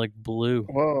color. It's blue.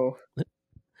 Whoa. It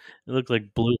looks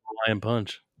like blue Hawaiian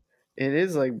Punch. It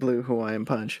is like blue Hawaiian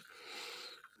Punch.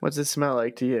 What's it smell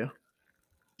like to you?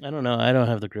 I don't know. I don't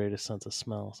have the greatest sense of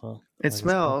smell. So it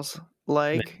smells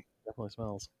like... It definitely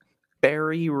smells.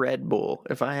 Berry Red Bull.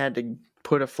 If I had to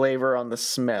put a flavor on the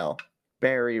smell.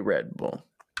 Berry Red Bull.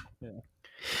 Yeah.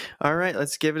 All right,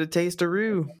 let's give it a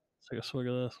taste-a-roo. Take a swig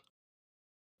of this.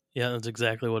 Yeah, that's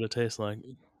exactly what it tastes like.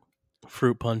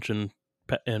 Fruit punch and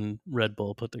Red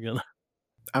Bull put together.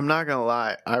 I'm not gonna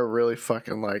lie, I really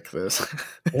fucking like this.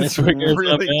 It's It's really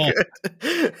really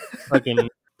good. Fucking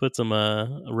put some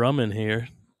rum in here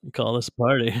and call this a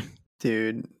party.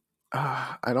 Dude,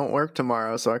 I don't work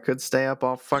tomorrow, so I could stay up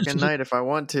all fucking night if I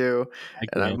want to,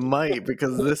 and I can't. might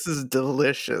because this is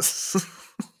delicious.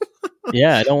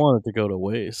 Yeah, I don't want it to go to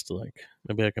waste. Like,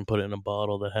 maybe I can put it in a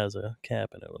bottle that has a cap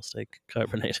and it'll stay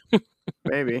carbonated.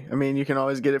 Maybe. I mean, you can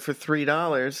always get it for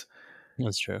 $3.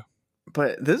 That's true.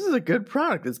 But this is a good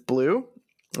product. It's blue.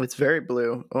 It's very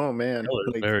blue. Oh man.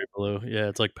 Color's Like, very blue. Yeah,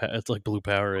 it's like blue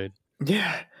Powerade.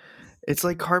 yeah. It's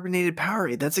like carbonated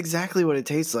Powerade. That's exactly what it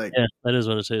tastes like. Yeah, that is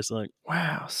what it tastes like.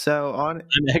 Wow. So on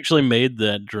I actually made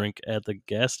that drink at the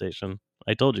gas station.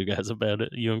 I told you guys about it,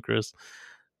 you and Chris.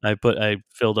 I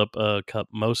filled up a cup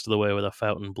most of the way with a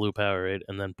fountain blue Powerade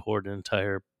and then poured an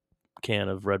entire can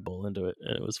of Red Bull into it,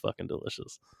 and it was fucking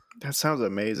delicious. that sounds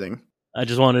amazing. I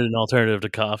just wanted an alternative to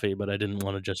coffee, but I didn't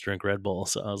want to just drink Red Bull,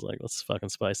 so I was like, let's fucking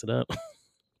spice it up. And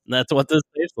that's what this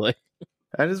tastes like.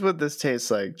 That is what this tastes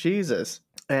like. Jesus.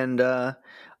 And I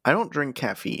don't drink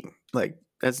caffeine. Like,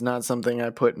 that's not something I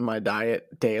put in my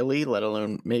diet daily, let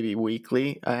alone maybe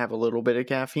weekly. I have a little bit of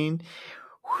caffeine.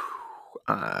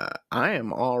 I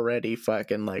am already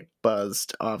fucking like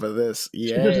buzzed off of this.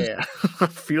 Yeah. I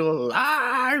feel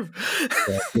alive.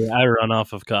 Yeah, I run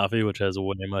off of coffee, which has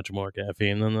way much more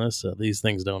caffeine than this, so these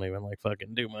things don't even like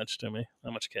fucking do much to me.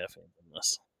 How much caffeine in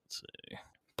this? Let's see.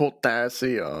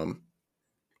 Potassium.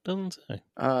 Doesn't say.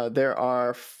 There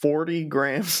are 40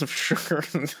 grams of sugar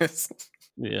in this.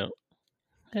 Yeah.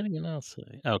 Anything else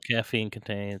say? Oh, caffeine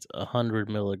contains 100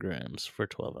 milligrams for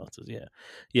 12 ounces. Yeah.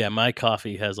 Yeah, my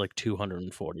coffee has like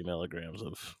 240 milligrams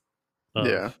of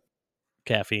Yeah.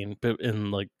 caffeine.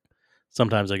 And like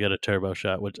sometimes I get a turbo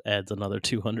shot, which adds another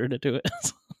 200 into it.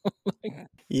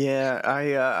 Yeah,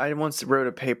 I once wrote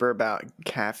a paper about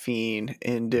caffeine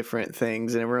in different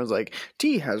things, and everyone's like,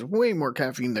 tea has way more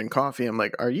caffeine than coffee. I'm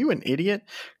like, are you an idiot?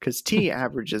 Because tea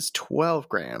averages 12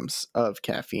 grams of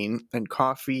caffeine, and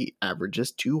coffee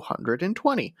averages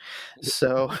 220.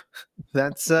 So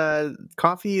that's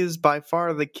coffee is by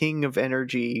far the king of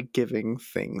energy giving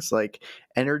things. Like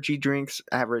energy drinks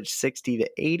average 60 to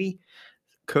 80.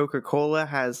 Coca-Cola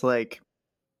has like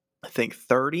I think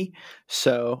 30.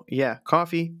 So yeah,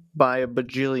 coffee by a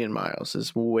bajillion miles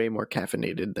is way more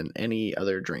caffeinated than any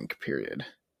other drink, period.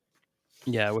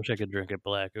 Yeah, I wish I could drink it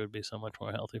black. It would be so much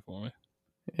more healthy for me.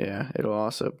 Yeah, it'll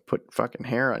also put fucking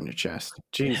hair on your chest.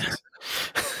 Jesus.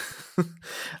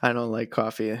 I don't like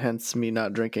coffee, hence me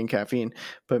not drinking caffeine.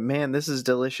 But man, this is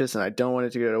delicious and I don't want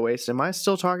it to go to waste. Am I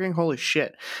still talking? Holy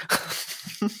shit.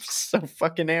 I'm so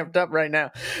fucking amped up right now.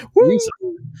 Woo!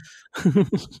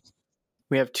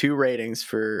 We have 2 ratings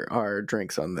for our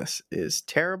drinks on this. Is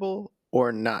terrible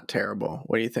or not terrible?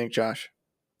 What do you think, Josh?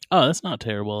 Oh, that's not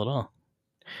terrible at all.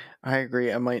 I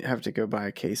agree. I might have to go buy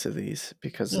a case of these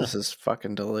because this is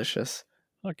fucking delicious.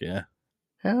 Fuck yeah.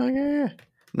 Hell yeah.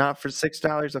 Not for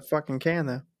 $6 a fucking can,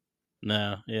 though.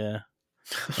 No, yeah.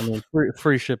 I mean,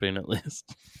 free shipping at least.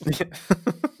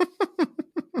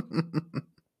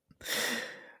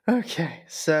 Okay,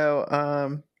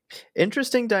 so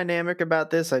interesting dynamic about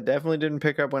this. I definitely didn't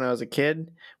pick up when I was a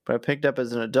kid, but I picked up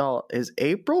as an adult. Is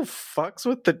April fucks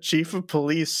with the chief of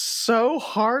police so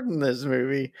hard in this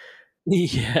movie.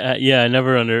 Yeah. I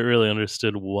never really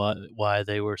understood why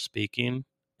they were speaking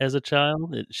as a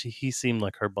child. He seemed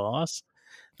like her boss,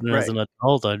 and then as an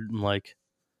adult, I'm like,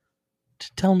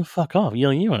 tell him to fuck off. You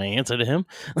want to answer to him.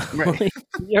 Right. Like,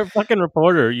 you're a fucking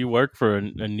reporter. You work for a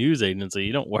news agency.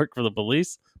 You don't work for the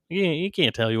police. He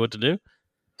can't tell you what to do.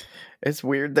 It's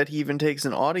weird that he even takes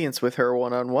an audience with her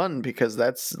one-on-one because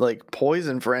that's like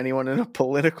poison for anyone in a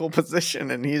political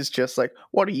position. And he's just like,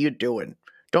 what are you doing?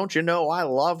 Don't you know I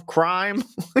love crime?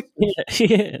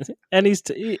 Yeah. And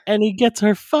he gets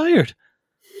her fired.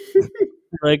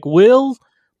 Like, we'll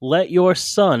let your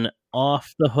son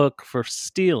off the hook for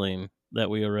stealing that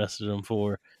we arrested him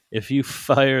for if you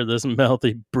fire this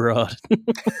mouthy broad.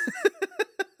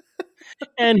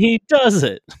 And he does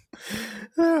it.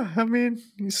 I mean,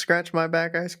 you scratch my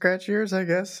back, I scratch yours, I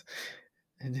guess.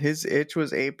 And his itch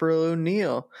was April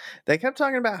O'Neil. They kept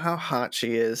talking about how hot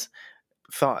she is.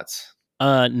 Thoughts?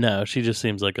 No, she just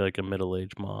seems like a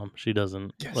middle-aged mom. She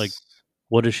doesn't like.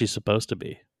 What is she supposed to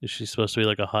be? Is she supposed to be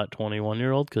like a hot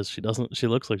 21-year-old? Because she doesn't. She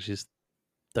looks like she's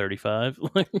 35.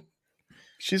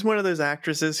 She's one of those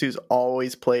actresses who's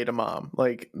always played a mom.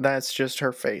 Like, that's just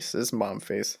her face, is mom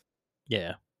face.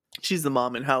 Yeah. She's the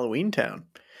mom in Halloween Town.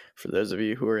 For those of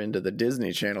you who are into the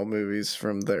Disney Channel movies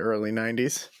from the early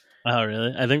 90s. Oh,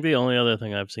 really? I think the only other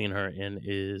thing I've seen her in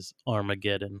is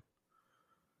Armageddon.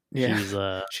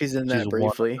 Yeah, she's in that one of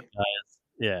briefly. the guys.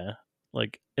 Yeah,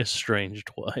 like Estranged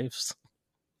Wives.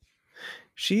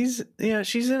 She's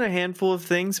in a handful of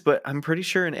things, but I'm pretty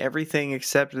sure in everything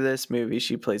except this movie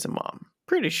she plays a mom.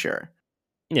 Pretty sure.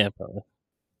 Yeah, probably.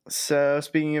 So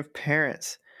speaking of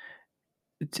parents,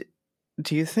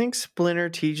 do you think Splinter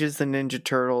teaches the Ninja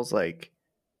Turtles like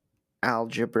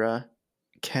algebra,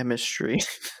 chemistry?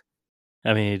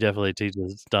 I mean, he definitely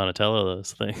teaches Donatello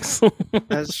those things.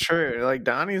 That's true. Like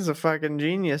Donnie's a fucking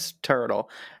genius turtle.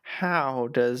 How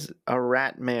does a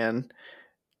rat man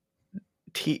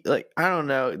like I don't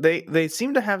know. They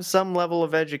seem to have some level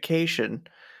of education.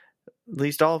 At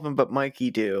least all of them but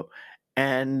Mikey do.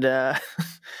 And I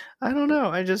don't know.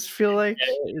 I just feel like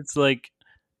it's like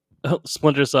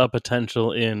Splinter saw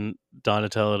potential in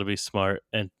Donatello to be smart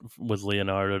and with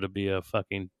Leonardo to be a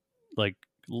fucking like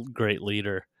great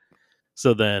leader.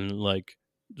 So then like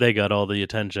they got all the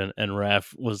attention and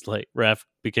Raph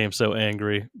became so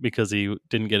angry because he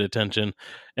didn't get attention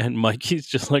and Mikey's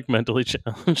just like mentally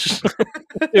challenged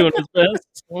doing his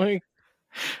best. Like,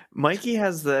 Mikey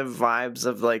has the vibes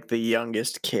of like the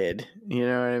youngest kid. You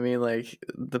know what I mean? Like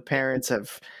the parents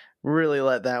have really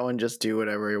let that one just do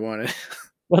whatever he wanted.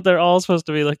 But they're all supposed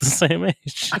to be like the same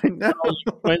age. I know.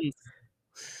 Twins.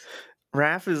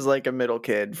 Raph is like a middle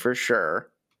kid for sure.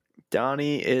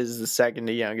 Donnie is the second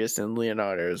to youngest, and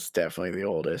Leonardo is definitely the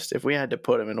oldest. If we had to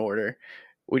put them in order,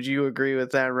 would you agree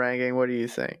with that ranking? What do you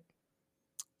think?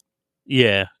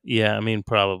 Yeah. I mean,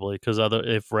 probably because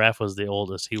if Raph was the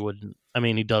oldest, he wouldn't. I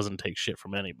mean, he doesn't take shit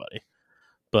from anybody.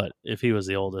 But if he was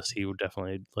the oldest, he would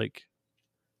definitely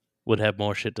would have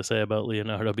more shit to say about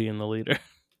Leonardo being the leader.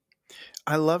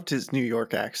 I loved his New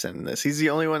York accent in this. He's the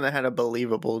only one that had a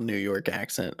believable New York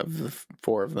accent of the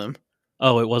four of them.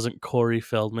 Oh, it wasn't Corey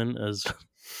Feldman as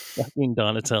fucking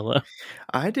Donatello.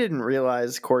 I didn't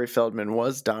realize Corey Feldman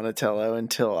was Donatello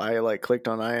until I clicked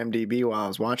on IMDb while I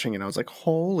was watching it. I was like,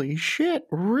 "Holy shit,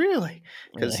 really?"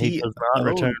 Because he does not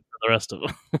return for the rest of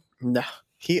them. No,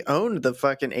 he owned the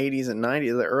fucking 80s and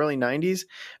 90s, the early 90s.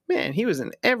 Man, he was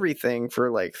in everything for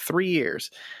like 3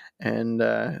 years, and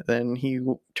then he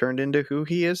turned into who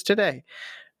he is today.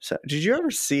 So, did you ever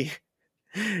see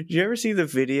the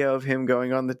video of him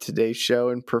going on the Today Show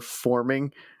and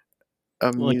performing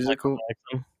a musical?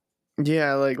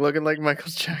 Yeah, like looking like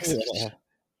Michael Jackson. Yeah.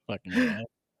 Fucking guy.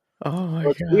 Oh my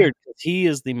god. It's weird because he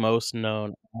is the most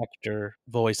known actor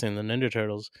voicing the Ninja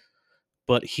Turtles,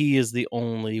 but he is the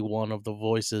only one of the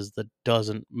voices that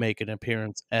doesn't make an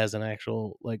appearance as an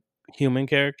actual human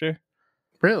character.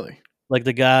 Really? Like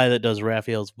the guy that does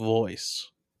Raphael's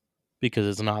voice, because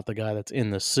it's not the guy that's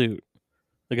in the suit.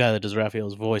 The guy that does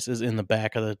Raphael's voice is in the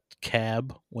back of the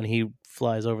cab when he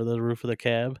flies over the roof of the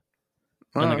cab.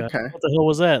 And the guy, okay. what the hell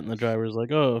was that? And the driver's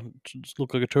like, "Oh, it just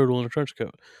looked like a turtle in a trench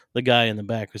coat." The guy in the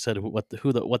back who said, "What the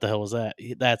hell was that?"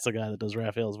 That's the guy that does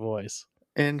Raphael's voice.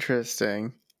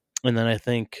 Interesting. And then I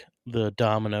think the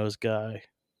Domino's guy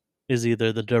is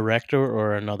either the director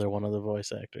or another one of the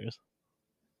voice actors.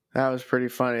 That was pretty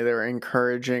funny. They were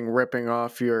encouraging ripping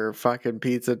off your fucking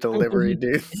pizza delivery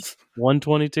dudes.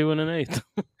 122 and an eighth.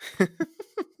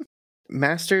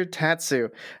 Master Tatsu.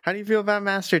 How do you feel about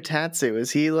Master Tatsu?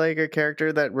 Is he like a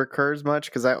character that recurs much?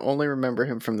 Because I only remember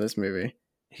him from this movie.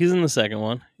 He's in the second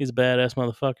one. He's a badass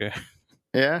motherfucker.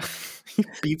 Yeah? He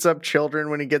beats up children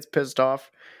when he gets pissed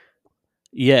off.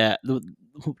 Yeah.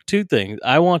 Two things.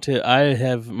 I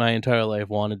have my entire life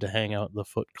wanted to hang out in the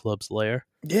Foot Club's lair.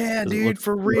 Yeah, dude,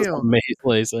 for The real. most amazing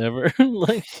place ever.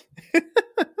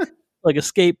 Like a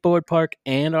skateboard park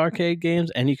and arcade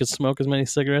games, and you can smoke as many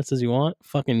cigarettes as you want.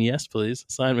 Fucking yes, please.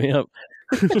 Sign me up.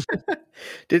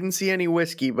 Didn't see any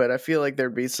whiskey, but I feel like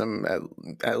there'd be some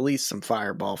at least some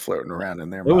Fireball floating around in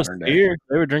there. It was beer.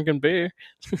 They were drinking beer.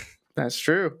 That's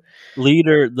true.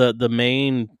 Leader, the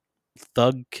main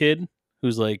thug kid,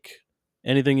 who's like,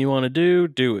 anything you want to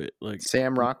do it. Like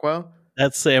Sam Rockwell.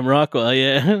 That's Sam Rockwell.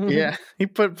 Yeah. Yeah, he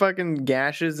put fucking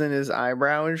gashes in his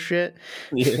eyebrow and shit.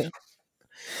 Yeah.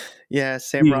 Yeah,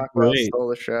 Sam Rockwell great. stole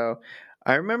the show.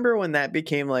 I remember when that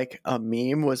became like a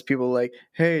meme, was people like,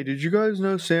 "Hey, did you guys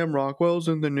know Sam Rockwell's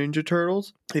in the Ninja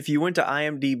Turtles?" If you went to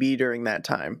IMDb during that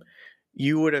time,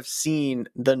 you would have seen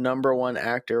the number one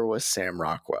actor was Sam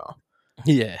Rockwell.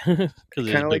 Yeah. Kind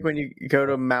of like when you go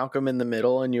to Malcolm in the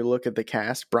Middle and you look at the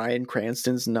cast, Bryan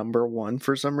Cranston's number one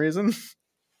for some reason.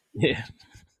 Yeah.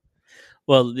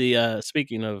 Well, the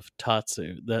speaking of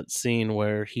Tatsu, that scene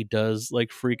where he does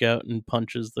freak out and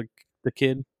punches the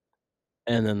kid,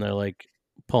 and then they're like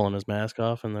pulling his mask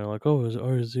off, and they're like, "Oh,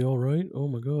 is he all right? Oh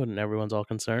my god!" And everyone's all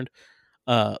concerned.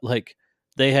 Like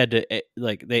they had to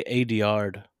they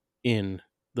ADR'd in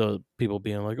the people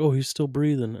being like, "Oh, he's still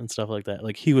breathing" and stuff like that.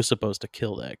 Like he was supposed to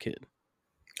kill that kid.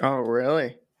 Oh,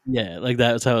 really? Yeah, like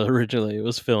that's how originally it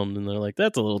was filmed, and they're like,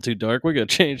 "That's a little too dark. We gotta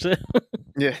change that."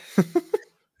 Yeah.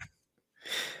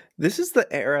 This is the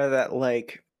era that,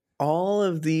 like, all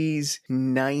of these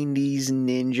 90s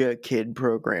Ninja Kid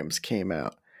programs came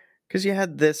out. Because you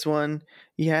had this one,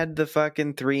 you had the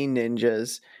fucking Three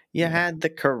Ninjas, you had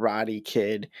the Karate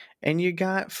Kid, and you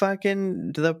got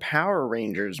fucking the Power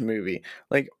Rangers movie.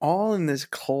 Like, all in this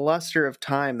cluster of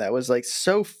time that was, like,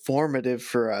 so formative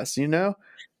for us, you know?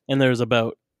 And there's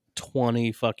about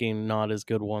 20 fucking not as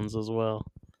good ones as well.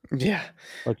 Yeah.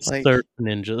 Like Like, Surf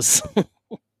Ninjas.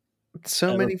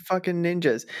 so many fucking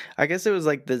ninjas. I guess it was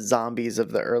like the zombies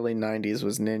of the early 90s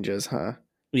was ninjas, huh?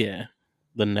 Yeah.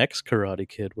 The next Karate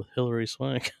Kid with Hilary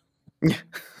Swank.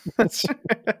 That's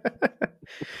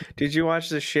Did you watch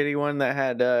the shitty one that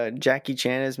had Jackie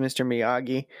Chan as Mr.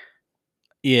 Miyagi?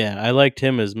 Yeah, I liked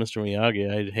him as Mr.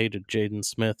 Miyagi. I hated Jaden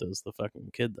Smith as the fucking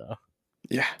kid, though.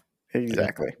 Yeah,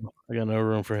 exactly. I got no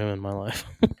room for him in my life.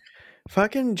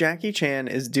 Fucking Jackie Chan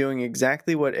is doing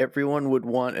exactly what everyone would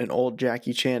want an old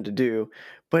Jackie Chan to do,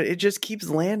 but it just keeps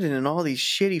landing in all these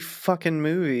shitty fucking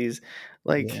movies.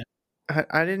 Like, Yeah.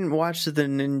 I didn't watch the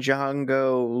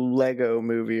Ninjago Lego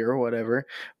movie or whatever,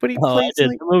 but he Oh, I plays did.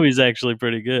 like. The movie's actually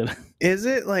pretty good. Is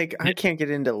it? Like, I can't get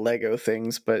into Lego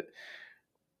things, but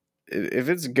if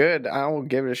it's good, I will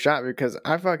give it a shot because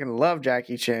I fucking love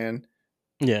Jackie Chan.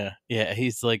 Yeah,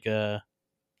 he's like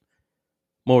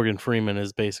Morgan Freeman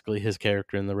is basically his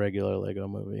character in the regular Lego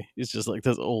movie. He's just like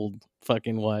this old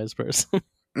fucking wise person.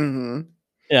 Mm-hmm.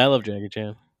 Yeah, I love Jackie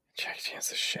Chan. Jackie Chan's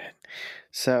the shit.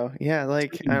 So yeah,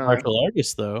 like Speaking I of don't know. martial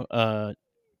artists though,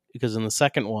 because in the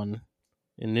second one,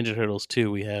 in Ninja Turtles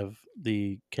 2, we have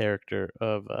the character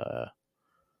of I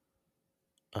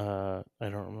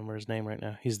don't remember his name right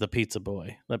now. He's the pizza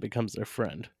boy that becomes their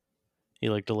friend. He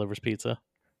like delivers pizza.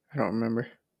 I don't remember.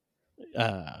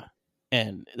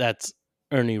 And that's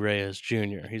Ernie Reyes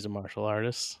Jr. He's a martial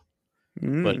artist,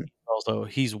 but Mm, also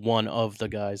he's one of the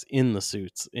guys in the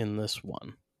suits in this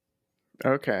one.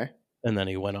 okay. And then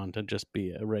he went on to just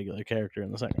be a regular character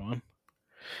in the second one.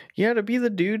 Yeah, to be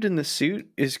the dude in the suit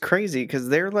is crazy because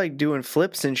they're like doing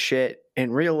flips and shit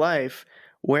in real life,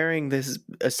 wearing this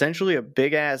essentially a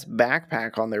big ass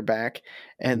backpack on their back,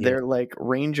 and Yeah. their like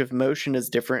range of motion is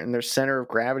different and their center of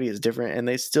gravity is different, and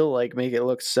they still like make it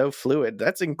look so fluid.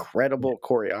 That's incredible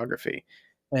choreography.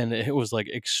 And it was like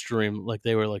extreme, like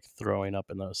they were like throwing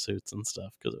up in those suits and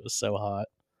stuff because it was so hot.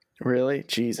 Really?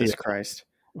 Jesus Yeah. Christ.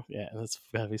 Yeah, that's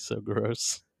gotta be so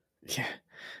gross. Yeah.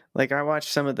 Like I watched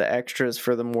some of the extras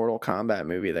for the Mortal Kombat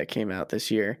movie that came out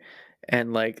this year,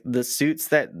 and like the suits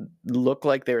that look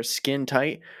like they were skin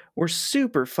tight were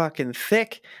super fucking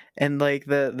thick, and like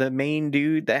the main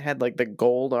dude that had like the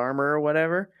gold armor or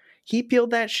whatever, he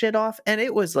peeled that shit off and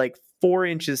it was like 4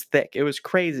 inches thick. It was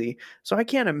crazy. So I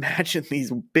can't imagine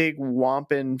these big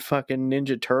whomping fucking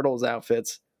Ninja Turtles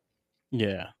outfits.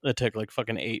 Yeah, it took like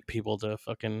fucking 8 people to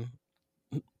fucking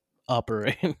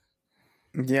operate.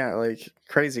 Yeah, like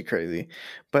crazy.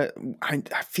 But I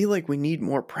feel like we need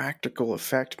more practical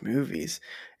effect movies.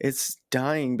 It's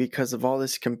dying because of all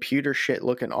this computer shit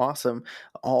looking awesome.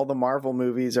 All the Marvel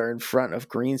movies are in front of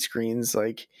green screens.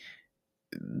 Like,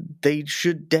 they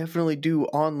should definitely do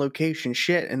on location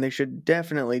shit, and they should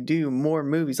definitely do more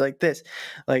movies like this.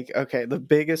 Like, okay, the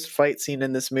biggest fight scene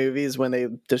in this movie is when they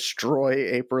destroy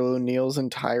April O'Neil's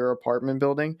entire apartment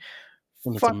building.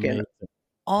 And it's Fucking amazing.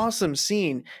 awesome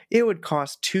scene. It would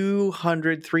cost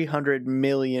 $200-300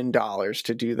 million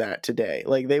to do that today.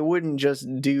 Like, they wouldn't just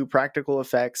do practical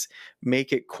effects,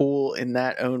 make it cool in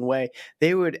that own way.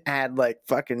 They would add like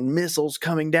fucking missiles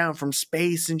coming down from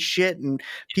space and shit, and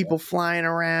people flying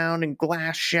around and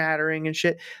glass shattering and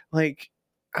shit. Like,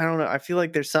 I don't know. I feel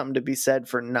like there's something to be said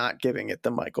for not giving it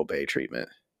the Michael Bay treatment.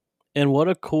 And what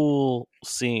a cool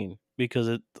scene,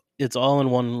 because it's all in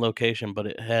one location, but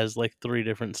it has like 3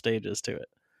 different stages to it.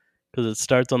 Because it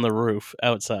starts on the roof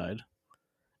outside,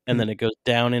 and then it goes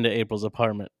down into April's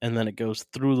apartment, and then it goes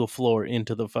through the floor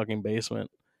into the fucking basement,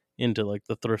 into like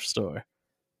the thrift store,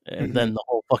 and then the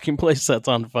whole fucking place sets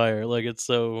on fire. Like, it's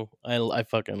so I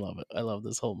fucking love it. I love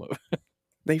this whole movie.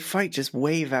 They fight just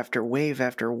wave after wave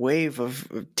after wave of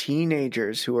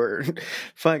teenagers who are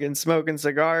fucking smoking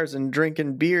cigars and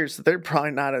drinking beers. So they're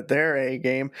probably not at their A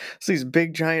game. So these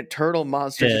big giant turtle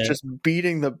monsters are just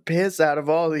beating the piss out of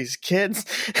all these kids.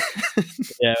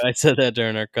 Yeah, I said that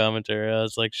during our commentary. I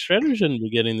was like, Shredder shouldn't be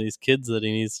getting these kids that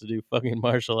he needs to do fucking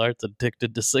martial arts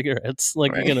addicted to cigarettes.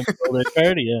 Like, Right. you're going to kill their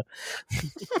cardio.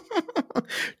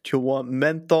 Do you want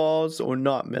menthols or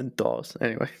not menthols?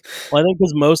 Anyway. Well, I think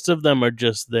because most of them are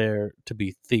just there to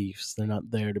be thieves. They're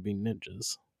not there to be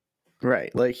ninjas.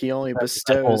 Right. Like, he only That whole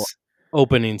bestows.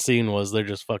 opening scene was they're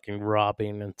just fucking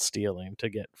robbing and stealing to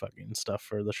get fucking stuff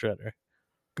for the Shredder.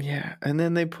 Yeah, and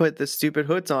then they put the stupid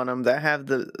hoods on them that have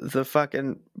the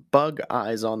fucking bug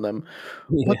eyes on them.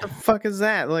 What the fuck is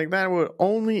that? Like, that would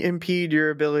only impede your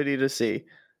ability to see.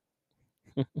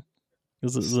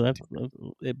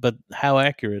 But how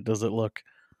accurate does it look?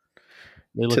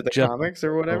 They look To the just comics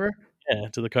or whatever? Yeah,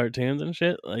 to the cartoons and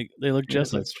shit. Like, they look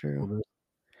just that's true.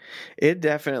 It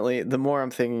definitely, the more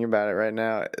I'm thinking about it right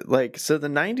now, like, so the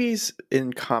 90s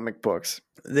in comic books,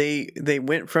 they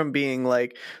went from being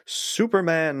like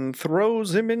Superman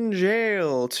throws him in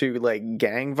jail to like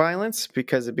gang violence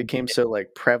because it became so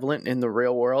like prevalent in the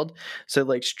real world. So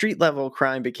like street level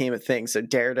crime became a thing. So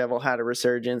Daredevil had a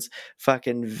resurgence,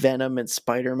 fucking Venom and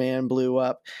Spider-Man blew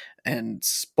up, and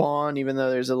Spawn, even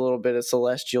though there's a little bit of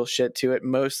celestial shit to it,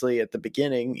 mostly at the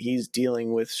beginning he's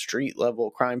dealing with street level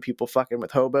crime, people fucking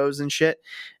with hobos and shit.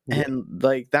 Yeah. And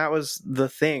like that was the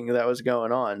thing that was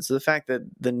going on. So the fact that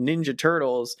the Ninja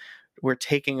Turtles were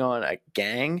taking on a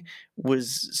gang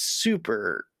was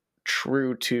super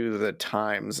true to the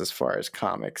times as far as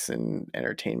comics and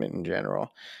entertainment in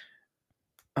general.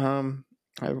 I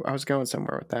was going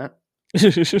somewhere with that.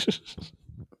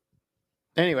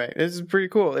 Anyway, this is pretty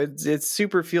cool. It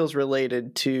super feels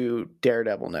related to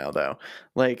Daredevil now, though.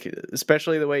 Like,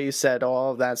 especially the way you said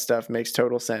all of that stuff makes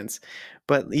total sense.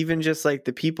 But even just like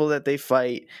the people that they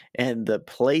fight and the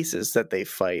places that they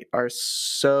fight are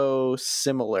so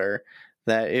similar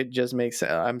that it just makes.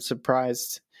 I'm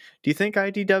surprised. Do you think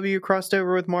IDW crossed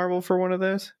over with Marvel for one of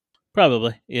those?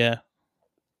 Probably, yeah.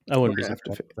 I wouldn't be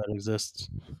surprised if that exists.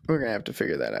 We're gonna have to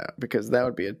figure that out because that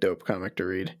would be a dope comic to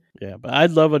read. Yeah, but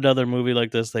I'd love another movie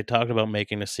like this. They talked about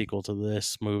making a sequel to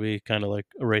this movie, kind of like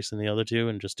erasing the other two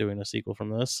and just doing a sequel from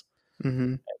this.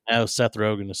 Mm-hmm. Now Seth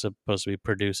Rogen is supposed to be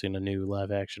producing a new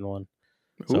live action one,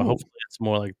 so hopefully it's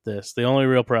more like this. The only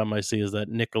real problem I see is that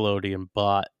Nickelodeon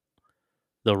bought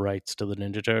the rights to the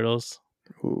Ninja Turtles.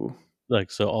 Ooh.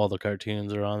 Like, so all the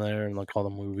cartoons are on there and like all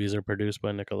the movies are produced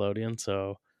by Nickelodeon.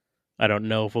 So I don't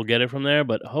know if we'll get it from there,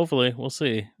 but hopefully we'll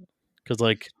see. Because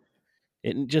like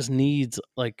it just needs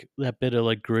like that bit of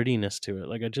like grittiness to it.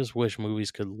 Like I just wish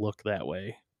movies could look that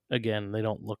way. Again, they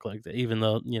don't look like that, even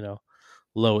though, you know,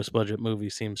 lowest budget movie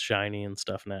seems shiny and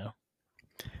stuff now.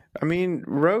 I mean,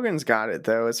 Rogan's got it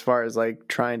though, as far as like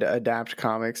trying to adapt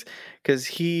comics, because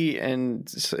he and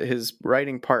his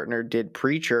writing partner did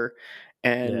Preacher,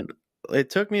 and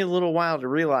it took me a little while to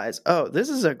realize, oh, this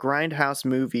is a grindhouse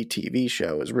movie TV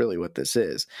show is really what this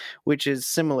is, which is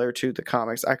similar to the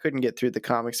comics. I couldn't get through the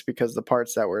comics because the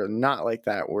parts that were not like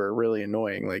that were really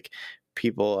annoying, like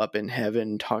people up in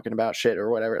heaven talking about shit or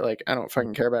whatever. Like, I don't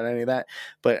fucking care about any of that,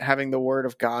 but having the word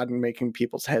of God and making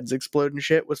people's heads explode and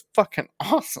shit was fucking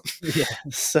awesome. Yeah.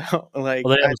 So like,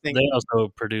 well, they also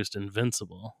produced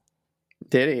Invincible.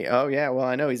 Did he? Oh yeah. Well,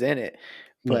 I know he's in it,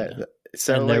 but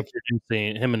so and like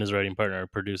him and his writing partner are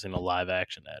producing a live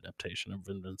action adaptation of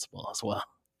Invincible as well.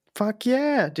 Fuck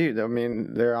yeah, dude. I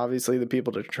mean, they're obviously the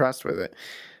people to trust with it.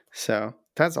 So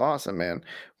that's awesome, man.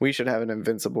 We should have an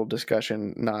Invincible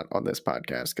discussion, not on this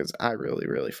podcast, because I really,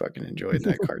 really fucking enjoyed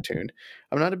that cartoon.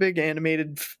 I'm not a big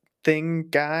animated thing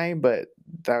guy, but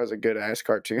that was a good ass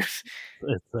cartoon.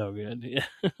 It's so good, yeah.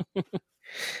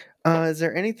 Is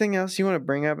there anything else you want to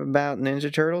bring up about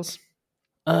Ninja Turtles?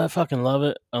 I fucking love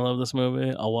it. I love this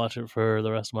movie. I'll watch it for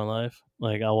the rest of my life.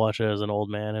 Like, I'll watch it as an old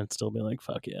man and still be like,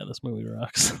 fuck yeah, this movie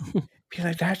rocks. Be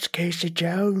like, that's Casey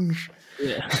Jones.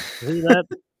 Yeah. See that?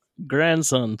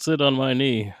 Grandson, sit on my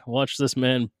knee. Watch this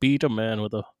man beat a man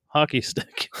with a hockey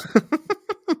stick.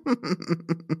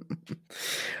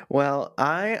 Well,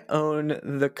 I own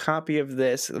the copy of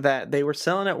this that they were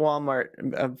selling at Walmart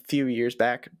a few years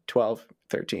back, 12,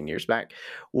 13 years back,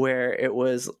 where it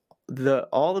was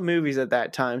all the movies at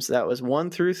that time. So that was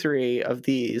 1 through 3 of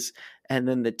these, and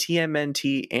then the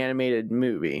TMNT animated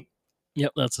movie.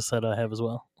 Yep, that's a set I have as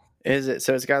well. Is it?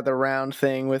 So it's got the round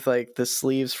thing with like the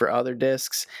sleeves for other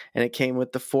discs, and it came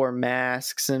with the 4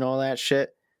 masks and all that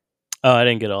shit. Oh, I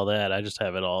didn't get all that. I just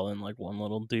have it all in like one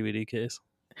little DVD case.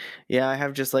 Yeah, I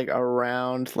have just like a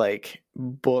round like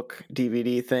book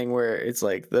DVD thing where it's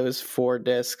like those 4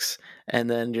 discs and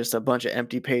then just a bunch of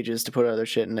empty pages to put other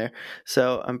shit in there.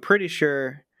 So I'm pretty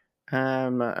sure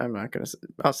I'm not gonna.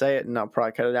 I'll say it and I'll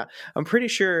probably cut it out. I'm pretty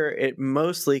sure it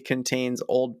mostly contains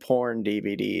old porn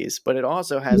DVDs, but it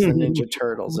also has the Ninja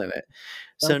Turtles in it.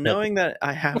 So Okay. knowing that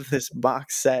I have this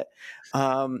box set,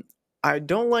 I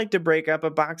don't like to break up a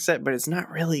box set, but it's not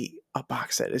really a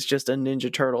box set. It's just a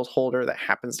Ninja Turtles holder that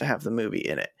happens to have the movie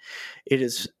in it. It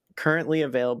is currently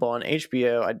available on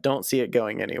HBO. I don't see it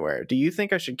going anywhere. Do you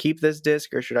think I should keep this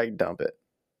disc or should I dump it?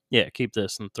 Yeah, keep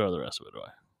this and throw the rest of it away.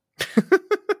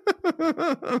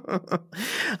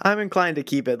 I'm inclined to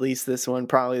keep at least this one,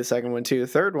 probably the second one too. The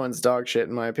third one's dog shit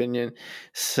in my opinion.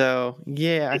 So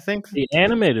yeah, I think The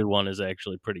animated one is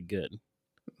actually pretty good.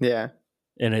 Yeah.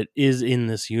 And it is in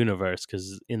this universe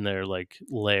because in their like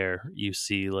lair you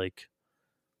see like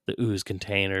the ooze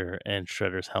container and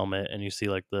Shredder's helmet, and you see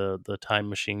like the time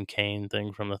machine cane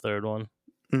thing from the third one.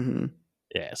 Mm-hmm.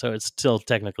 Yeah, so it's still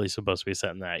technically supposed to be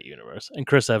set in that universe. And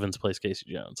Chris Evans plays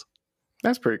Casey Jones.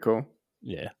 That's pretty cool.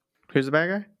 Yeah, Who's the bad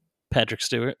guy? Patrick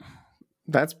Stewart.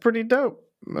 That's pretty dope.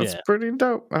 That's Yeah. pretty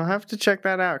dope. I'll have to check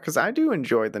that out because I do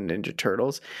enjoy the Ninja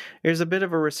Turtles. There's a bit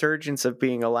of a resurgence of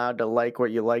being allowed to like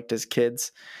what you liked as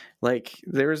kids. Like,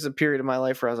 there was a period of my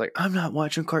life where I was like, I'm not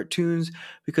watching cartoons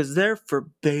because they're for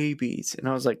babies. And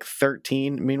I was like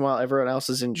 13. Meanwhile, everyone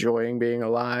else is enjoying being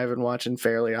alive and watching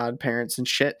Fairly Odd Parents and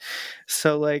shit.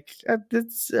 So, like,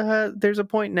 there's a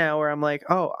point now where I'm like,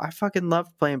 oh, I fucking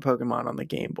loved playing Pokemon on the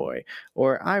Game Boy.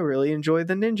 Or I really enjoy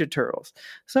the Ninja Turtles.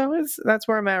 So that's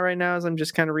where I'm at right now, is I'm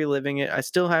just kind of reliving it. I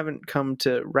still haven't come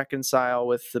to reconcile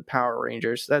with the Power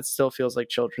Rangers. That still feels like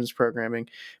children's programming.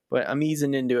 But I'm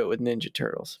easing into it with Ninja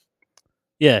Turtles.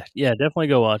 Yeah, definitely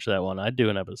go watch that one. I'd do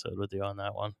an episode with you on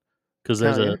that one because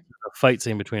there's Hell yeah. a fight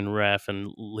scene between Raph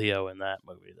and Leo in that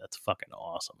movie. That's fucking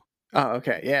awesome. Oh,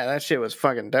 okay. Yeah, that shit was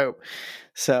fucking dope.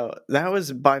 So that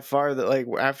was by far the, like,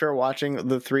 after watching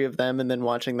the 3 of them and then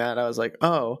watching that, I was like,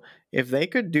 oh, if they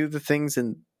could do the things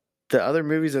in the other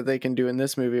movies that they can do in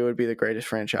this movie, it would be the greatest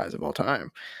franchise of all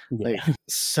time. Yeah. Like,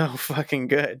 so fucking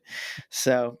good.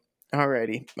 So,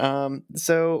 alrighty.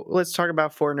 So let's talk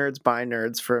about For Nerds by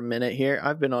Nerds for a minute here.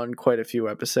 I've been on quite a few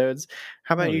episodes.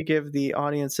 How about Oh, you yeah. give the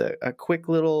audience a quick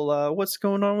little what's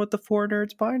going on with the For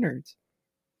Nerds by Nerds?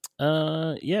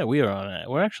 Yeah, we are on it.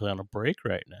 We're actually on a break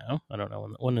right now. I don't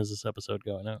know when is this episode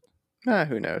going out.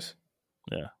 Who knows?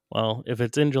 Yeah. Well, if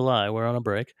it's in July, we're on a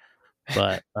break.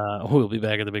 But we'll be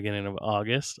back at the beginning of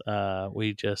August.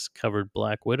 We just covered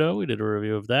Black Widow. We did a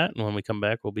review of that. And when we come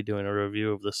back, we'll be doing a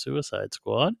review of the Suicide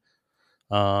Squad.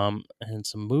 And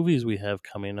some movies we have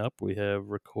coming up. We have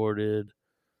recorded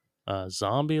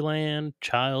Zombieland,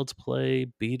 Child's Play,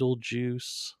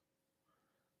 Beetlejuice.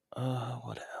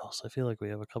 What else? I feel like we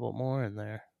have a couple more in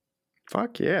there.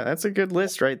 Fuck yeah, that's a good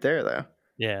list right there, though.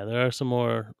 Yeah, there are some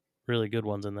more really good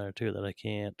ones in there too that I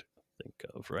can't think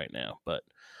of right now. But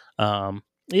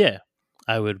yeah,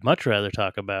 I would much rather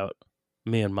talk about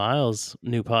me and Miles'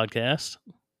 new podcast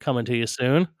coming to you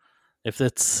soon. If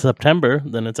it's September,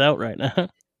 then it's out right now.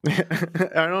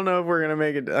 I don't know if we're gonna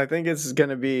make it. I think it's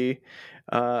gonna be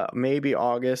maybe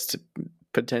August,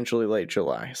 potentially late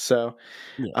July. So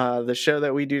the show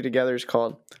that we do together is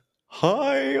called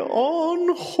High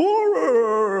on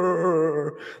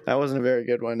Horror. That wasn't a very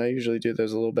good one. I usually do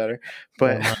those a little better,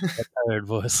 but tired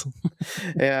voice.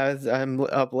 Yeah, I'm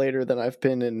up later than I've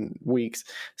been in weeks.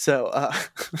 So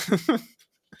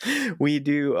we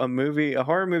do a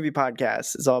horror movie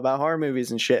podcast. It's all about horror movies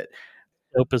and shit.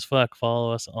 Dope as fuck.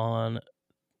 Follow us on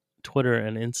Twitter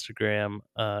and Instagram,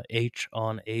 H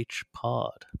on H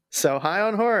Pod. So High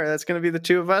on Horror, that's going to be the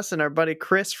 2 of us and our buddy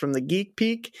Chris from the Geek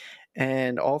Peak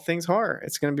and all things horror.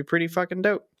 It's going to be pretty fucking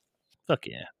dope. Fuck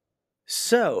yeah.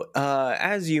 So,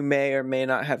 as you may or may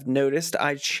not have noticed,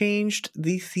 I changed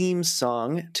the theme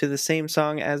song to the same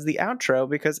song as the outro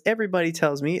because everybody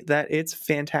tells me that it's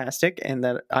fantastic and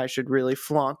that I should really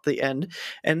flaunt the end.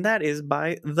 And that is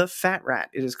by The Fat Rat.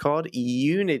 It is called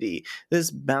Unity. This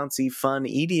bouncy, fun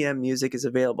EDM music is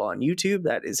available on YouTube.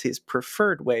 That is his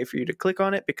preferred way for you to click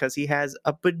on it because he has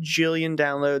a bajillion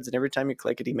downloads, and every time you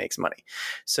click it, he makes money.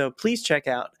 So please check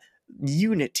out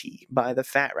Unity by The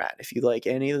Fat Rat if you like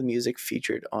any of the music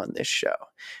featured on this show.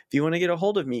 If you want to get a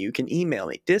hold of me, you can email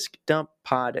me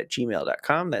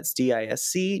discdumppod@gmail.com. That's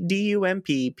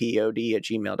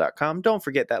discdumppod@gmail.com. Don't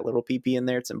forget that little pp in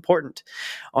there, it's important.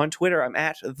 On Twitter, I'm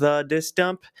at the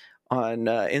discdump. On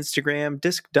Instagram,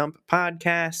 Disc Dump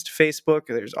Podcast. Facebook,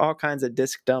 there's all kinds of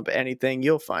Disc Dump anything.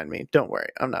 You'll find me. Don't worry.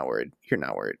 I'm not worried. You're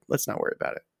not worried. Let's not worry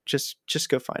about it. Just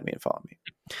go find me and follow me.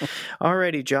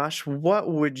 Alrighty, Josh, what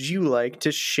would you like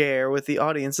to share with the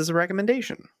audience as a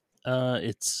recommendation?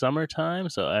 It's summertime,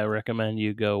 so I recommend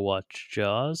you go watch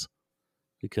Jaws,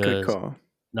 Good because call.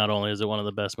 not only is it one of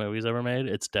the best movies ever made,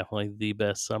 it's definitely the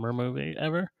best summer movie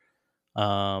ever.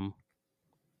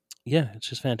 Yeah, it's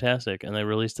just fantastic. And they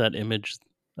released that image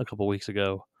a couple weeks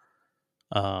ago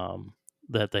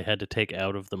that they had to take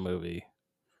out of the movie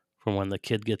from when the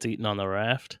kid gets eaten on the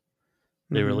raft.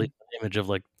 They Mhm. released an image of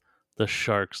like the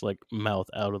shark's like mouth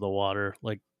out of the water,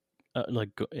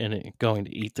 and it going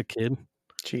to eat the kid,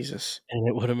 Jesus. and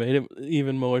it would have made it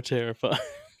even more terrifying.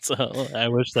 So I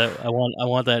wish that I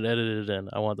want that edited in.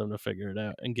 I want them to figure it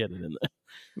out and get it in there.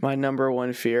 My number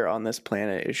one fear on this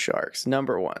planet is sharks.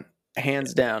 Number one.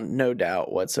 Hands down, no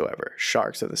doubt whatsoever.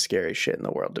 Sharks are the scariest shit in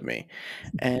the world to me.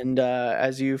 And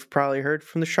as you've probably heard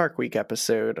from the Shark Week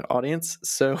episode, audience.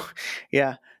 So,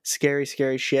 yeah, scary,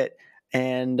 scary shit.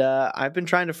 And I've been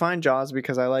trying to find Jaws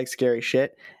because I like scary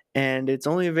shit. And it's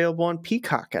only available on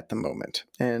Peacock at the moment.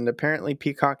 And apparently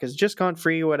Peacock has just gone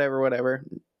free, whatever.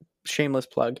 Shameless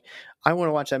plug. I want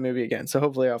to watch that movie again. So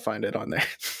hopefully I'll find it on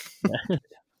there.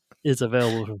 It's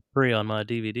available for free on my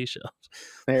DVD shelf.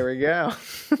 There we go.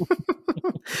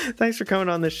 Thanks for coming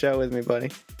on this show with me, buddy.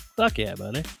 Fuck yeah,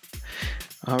 buddy.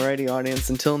 Alrighty,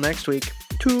 audience. Until next week,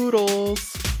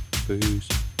 toodles. Peace.